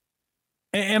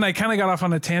 and I kind of got off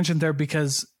on a tangent there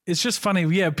because it's just funny.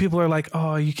 Yeah. People are like,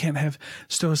 oh, you can't have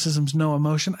stoicism's no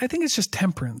emotion. I think it's just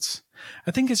temperance.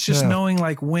 I think it's just knowing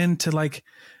like when to like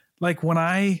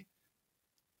when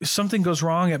something goes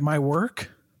wrong at my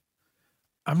work,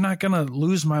 I'm not going to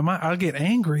lose my mind. I'll get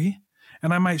angry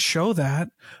and I might show that,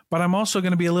 but I'm also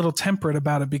going to be a little temperate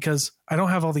about it because I don't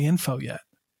have all the info yet.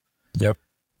 Yep.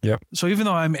 Yep. So even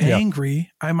though I'm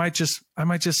angry, I might just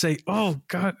say, oh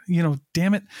God,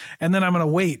 damn it. And then I'm going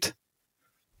to wait.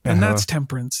 And that's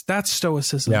temperance. That's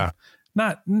stoicism. Yeah.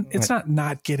 It's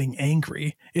not getting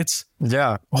angry. It's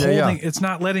holding, it's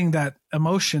not letting that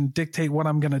emotion dictate what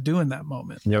I'm going to do in that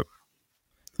moment. Yep.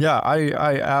 Yeah.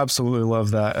 I absolutely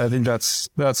love that. I think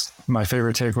that's my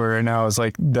favorite takeaway right now is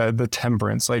like the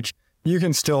temperance. Like you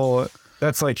can still,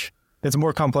 that's like, it's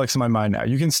more complex in my mind now.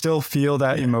 You can still feel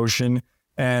that emotion.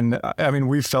 And I mean,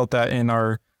 we've felt that in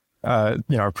our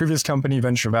previous company,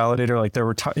 Venture Validator, like there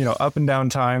were, up and down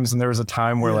times. And there was a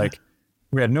time where like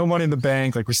we had no money in the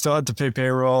bank, like we still had to pay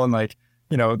payroll and like,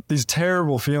 these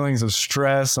terrible feelings of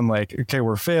stress and like, okay,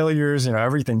 we're failures,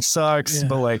 everything sucks.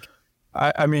 But like,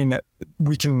 I mean,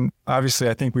 we can obviously,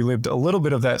 I think we lived a little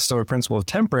bit of that Stoic principle of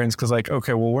temperance, because like,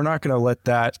 okay, well, we're not going to let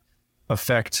that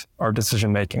affect our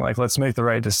decision making. Like, let's make the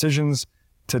right decisions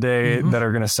today that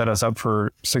are going to set us up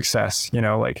for success. You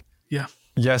know, like, yeah,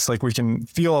 yes, like we can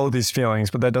feel all of these feelings,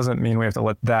 but that doesn't mean we have to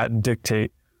let that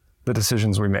dictate the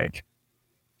decisions we make.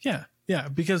 Yeah. Yeah.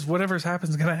 Because whatever's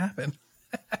happened is going to happen.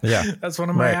 Yeah. That's one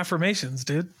of my affirmations,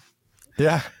 dude.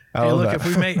 Yeah. Hey, look,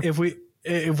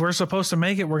 if we're supposed to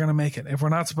make it, we're going to make it. If we're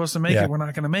not supposed to make it, we're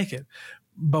not going to make it.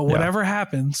 But whatever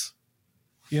happens,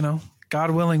 you know,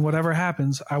 God willing, whatever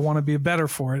happens, I want to be better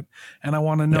for it. And I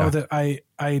want to know that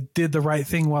I did the right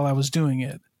thing while I was doing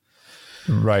it.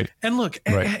 Right. And look,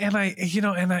 and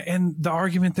the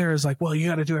argument there is like, well, you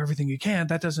got to do everything you can.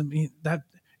 That doesn't mean that,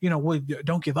 you know, well,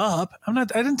 don't give up. I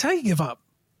didn't tell you give up.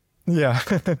 Yeah.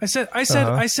 I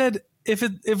said, if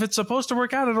it's supposed to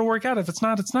work out, it'll work out. If it's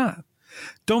not, it's not.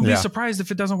 Don't be surprised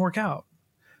if it doesn't work out.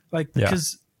 Like,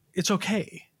 because it's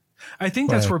okay. I think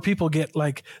that's where people get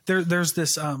like, there's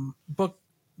this book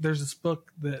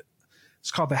that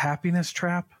it's called The Happiness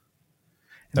Trap.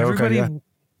 And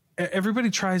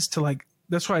everybody tries to like,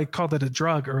 that's why I called it a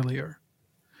drug earlier.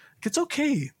 It's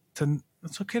okay to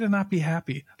not be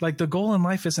happy. Like, the goal in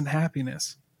life isn't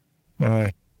happiness.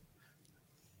 I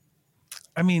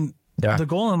mean, the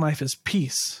goal in life is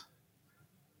peace.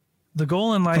 The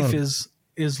goal in life is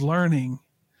learning.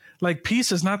 Like,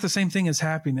 peace is not the same thing as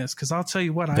happiness. Cause I'll tell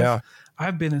you what,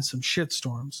 I've been in some shit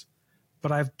storms,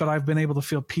 but I've been able to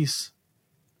feel peace.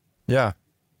 Yeah.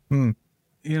 You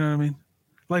know what I mean?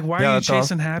 Like, why are you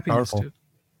chasing happiness, dude?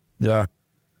 Yeah.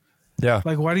 Yeah.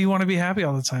 Like, why do you want to be happy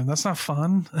all the time? That's not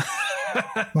fun.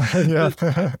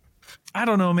 I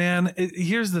don't know, man.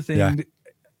 Here's the thing. Yeah.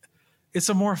 It's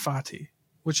amor fati,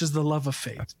 which is the love of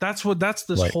fate. That's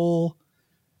this whole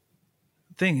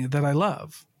thing that I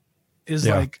love is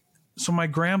like, so my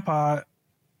grandpa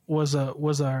was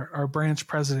our branch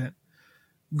president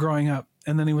growing up.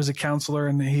 And then he was a counselor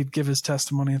and he'd give his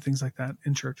testimony and things like that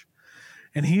in church.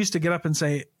 And he used to get up and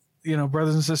say, you know,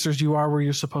 brothers and sisters, you are where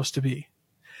you're supposed to be.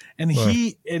 And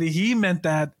he meant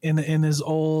that in his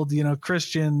old, you know,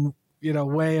 Christian, you know,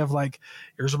 way of like,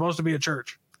 you're supposed to be a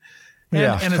church.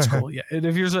 And it's cool. Yeah.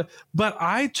 But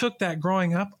I took that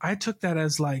growing up. I took that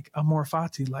as like amor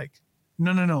fati, like,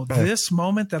 no. This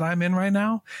moment that I'm in right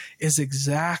now is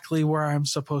exactly where I'm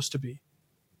supposed to be.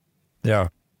 Yeah.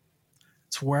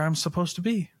 It's where I'm supposed to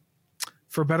be,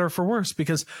 for better or for worse,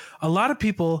 because a lot of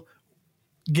people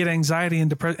get anxiety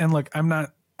and depression. And look, I'm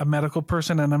not a medical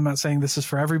person and I'm not saying this is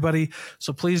for everybody.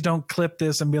 So please don't clip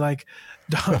this and be like,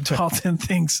 Dalton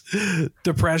thinks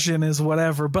depression is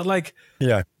whatever. But like,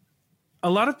 a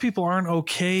lot of people aren't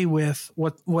okay with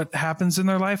what happens in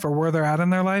their life or where they're at in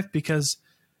their life because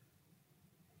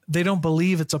they don't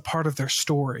believe it's a part of their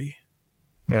story.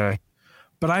 Yeah.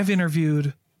 But I've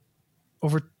interviewed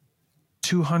over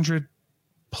 200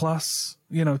 plus,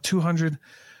 200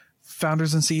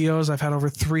 founders and CEOs. I've had over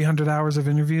 300 hours of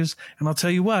interviews. And I'll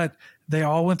tell you what, they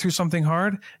all went through something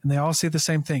hard and they all say the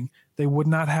same thing. They would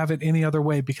not have it any other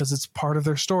way because it's part of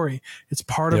their story. It's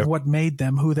part of what made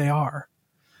them who they are.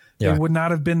 They would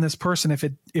not have been this person if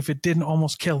it didn't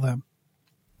almost kill them.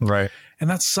 Right. And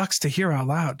that sucks to hear out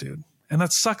loud, dude. And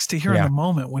that sucks to hear in the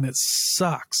moment when it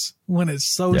sucks, when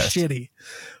it's so shitty.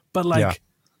 But like,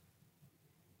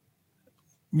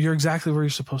 you're exactly where you're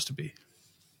supposed to be.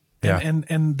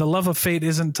 And the love of fate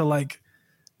isn't to like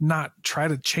not try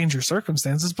to change your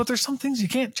circumstances, but there's some things you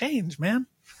can't change, man.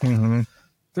 Mm-hmm.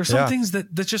 There's some things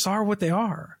that just are what they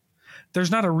are. There's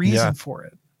not a reason for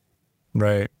it.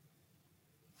 Right.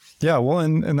 Yeah. Well,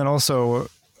 and then also,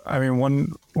 I mean,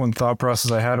 one thought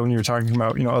process I had when you were talking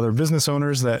about, other business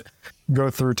owners that go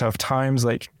through tough times,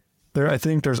 like I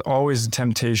think there's always a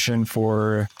temptation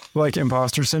for like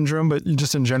imposter syndrome, but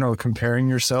just in general, comparing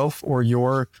yourself or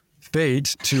your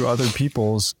fate to other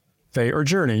people's fate or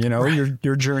journey,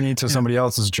 your journey to somebody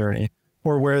else's journey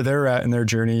or where they're at in their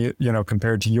journey,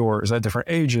 compared to yours at different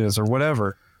ages or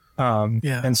whatever.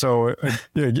 And so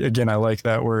again, I like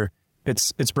that where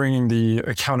it's bringing the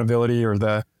accountability or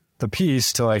the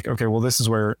piece to like, okay, well, this is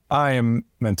where I am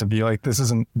meant to be. Like, this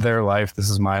isn't their life. This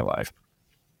is my life.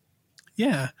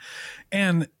 Yeah.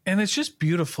 And it's just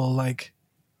beautiful. Like,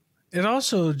 it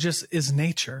also just is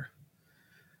nature.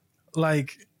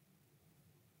 Like,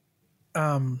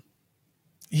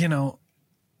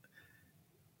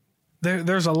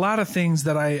 there's a lot of things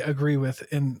that I agree with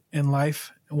in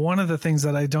life. One of the things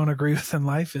that I don't agree with in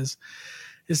life is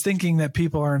thinking that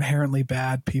people are inherently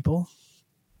bad people.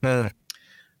 Because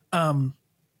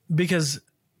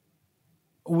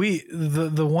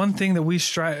the one thing that we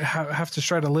have to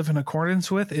try to live in accordance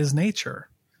with is nature.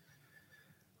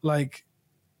 like,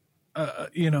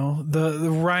 the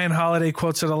Ryan Holiday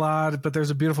quotes it a lot, but there's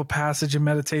a beautiful passage in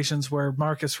Meditations where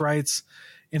Marcus writes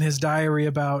in his diary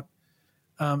about,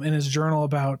 in his journal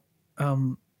about,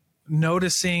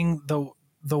 noticing the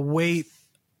weight,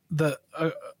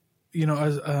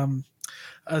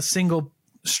 a single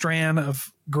strand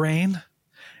of grain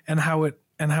and how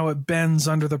it bends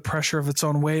under the pressure of its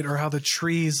own weight, or how the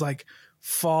trees like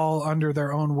fall under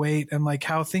their own weight, and like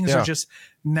how things are just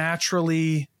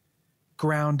naturally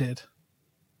grounded.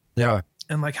 Yeah.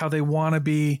 And like how they want to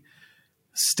be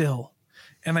still.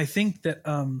 And I think that,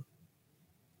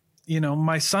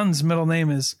 my son's middle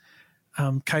name is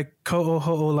Kai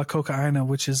Ko'oho'o La Koka'aina,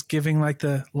 which is giving like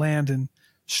the land and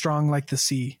strong like the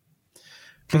sea.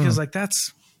 Because like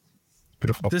that's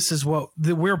beautiful. This is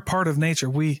we're part of nature.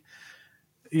 We,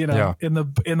 in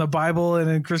the Bible and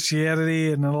in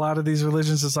Christianity and in a lot of these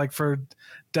religions, it's like, for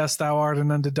dust thou art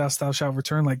and unto dust thou shalt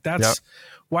return. Like that's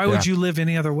why would you live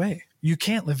any other way? You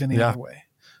can't live any other way.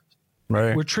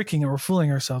 Right. We're tricking or we're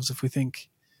fooling ourselves if we think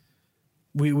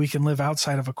we can live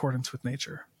outside of accordance with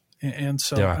nature. And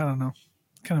so I don't know,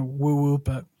 kind of woo woo,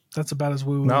 but that's about as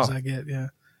woo woo as I get. Yeah.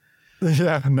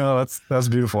 Yeah. No, that's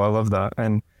beautiful. I love that.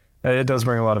 And it does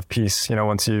bring a lot of peace,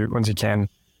 once you can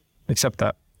accept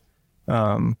that.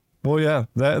 Well, yeah,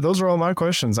 those are all my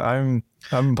questions. I'm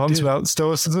pumped about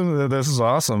Stoicism. This is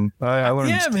awesome. I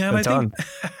learned a ton.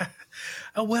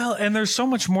 Think, well, and there's so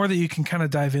much more that you can kind of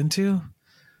dive into.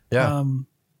 Yeah.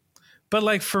 But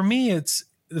like for me,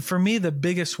 the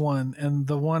biggest one, and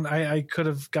the one I could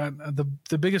have gotten,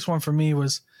 the biggest one for me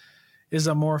is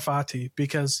amor fati,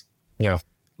 because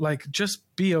like, just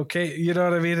be okay. You know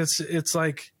what I mean? It's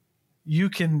like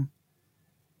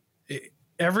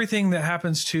everything that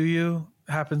happens to you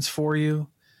happens for you.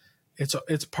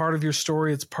 It's part of your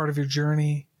story. It's part of your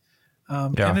journey.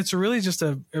 And it's really just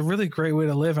a really great way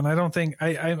to live. And I don't think,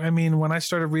 I mean, when I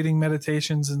started reading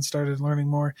Meditations and started learning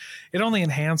more, it only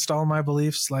enhanced all my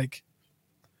beliefs. Like,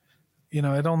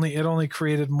 it only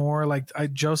created more. Like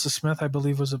Joseph Smith, I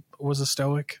believe was a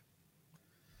Stoic.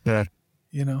 Yeah.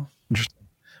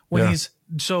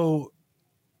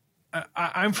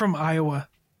 I'm from Iowa.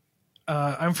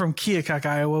 I'm from Keokuk,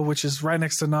 Iowa, which is right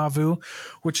next to Nauvoo,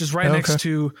 which is right next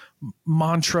to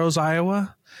Montrose,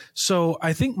 Iowa. So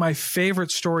I think my favorite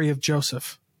story of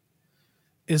Joseph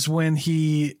is when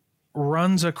he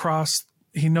runs across,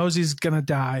 he knows he's going to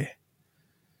die,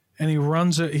 and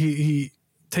he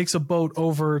takes a boat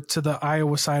over to the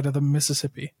Iowa side of the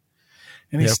Mississippi,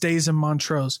 and he stays in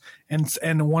Montrose,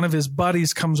 and one of his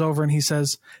buddies comes over and he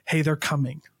says, "Hey, they're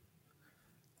coming.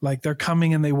 Like, they're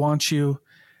coming and they want you,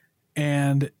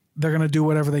 and they're going to do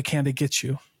whatever they can to get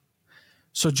you."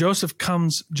 So Joseph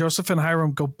and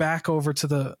Hiram go back over to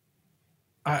the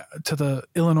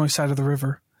Illinois side of the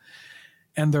river,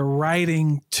 and they're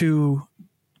riding to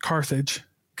Carthage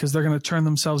because they're going to turn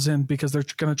themselves in, because they're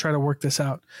going to try to work this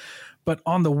out. But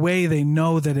on the way, they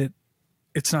know that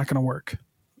it's not going to work.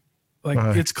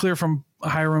 Like, it's clear from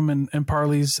Hiram and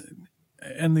Parley's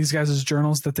and these guys'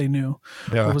 journals that they knew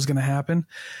what was going to happen.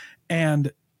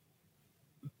 And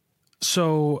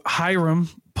so Hiram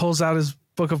pulls out his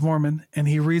Book of Mormon and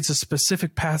he reads a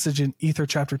specific passage in Ether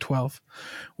chapter 12,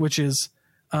 which is,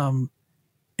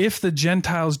 if the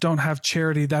Gentiles don't have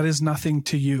charity, that is nothing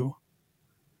to you.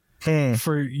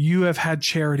 For you have had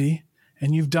charity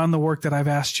and you've done the work that I've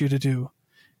asked you to do,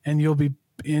 and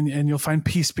you'll find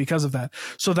peace because of that.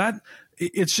 So that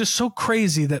it's just so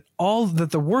crazy that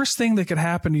the worst thing that could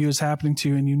happen to you is happening to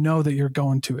you, and you know that you're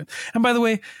going to it. And by the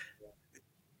way,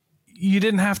 you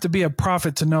didn't have to be a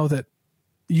prophet to know that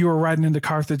you were riding into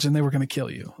Carthage and they were going to kill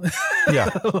you. Yeah.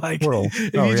 Like,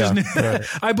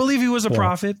 I believe he was a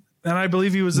prophet, and I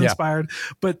believe he was inspired,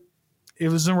 but it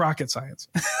was in rocket science.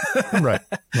 Right.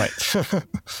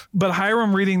 But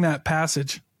Hiram reading that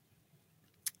passage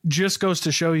just goes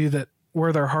to show you that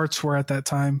where their hearts were at that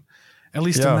time, at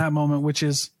least in that moment, which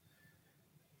is,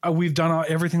 we've done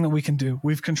everything that we can do.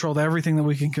 We've controlled everything that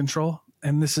we can control.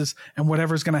 And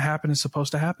whatever's going to happen is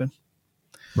supposed to happen.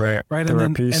 Right.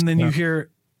 And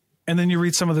then you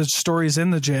read some of the stories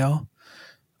in the jail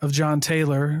of John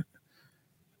Taylor.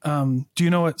 Do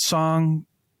you know what song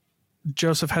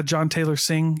Joseph had John Taylor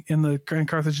sing in the Grand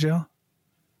Carthage jail?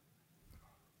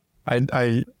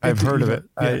 I've heard of it.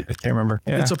 Yeah. I can't remember.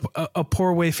 Yeah. It's a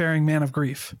poor wayfaring man of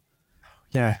grief.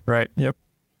 Yeah. Right. Yep.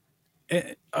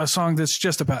 A song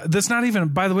that's not even,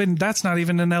 by the way, that's not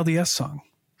even an LDS song.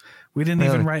 We didn't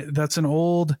even write. That's an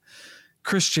old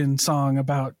Christian song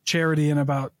about charity and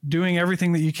about doing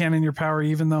everything that you can in your power,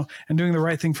 and doing the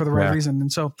right thing for the right reason.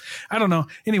 And so I don't know.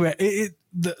 Anyway,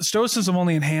 the Stoicism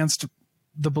only enhanced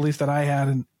the belief that I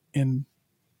had in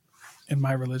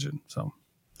my religion. So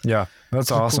yeah,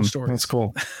 that's awesome. Cool that's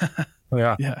cool.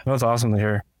 Yeah, that's awesome to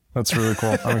hear. That's really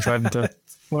cool. I'm excited to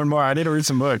learn more. I need to read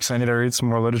some books. I need to read some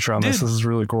more literature on this. This is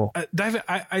really cool.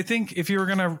 I think if you're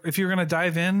gonna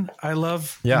dive in, I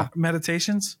love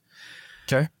meditations.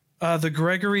 Okay. The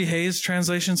Gregory Hayes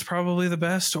translation's probably the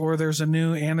best, or there's a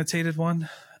new annotated one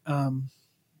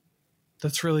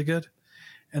that's really good.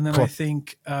 And then cool.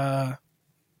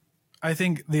 I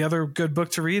think the other good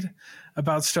book to read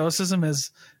about Stoicism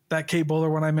is that Kate Bowler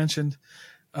one I mentioned.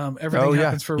 Everything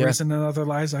Happens for a Reason and Other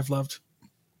Lies. I've loved.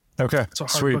 Okay, it's a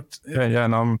hard sweet. book. Yeah.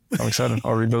 No, I'm excited.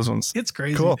 I'll read those ones. It's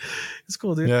crazy. Cool. It's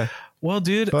cool, dude. Yeah. Well,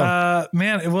 dude,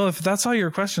 man. Well, if that's all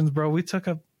your questions, bro, we took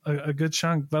up a good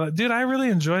chunk. But dude, I really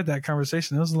enjoyed that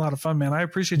conversation. It was a lot of fun, man. I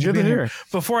appreciate you being here.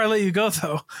 Before I let you go,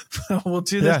 though, we'll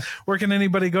do this. Where can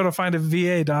anybody go to find a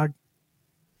VA, dog?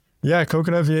 Yeah,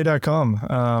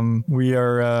 coconutva.com.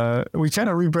 We kind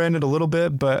of rebranded a little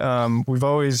bit, but we've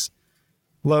always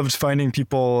loved finding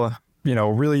people,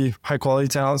 really high quality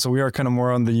talent. So we are kind of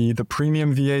more on the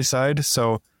premium VA side.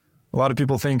 So a lot of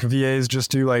people think VAs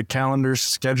just do like calendar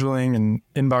scheduling and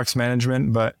inbox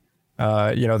management, but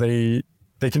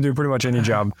they can do pretty much any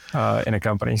job in a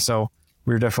company. So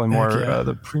we're definitely more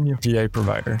the premium VA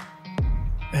provider.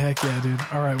 Heck yeah, dude.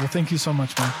 All right. Well, thank you so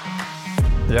much, man.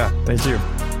 Yeah, thank you.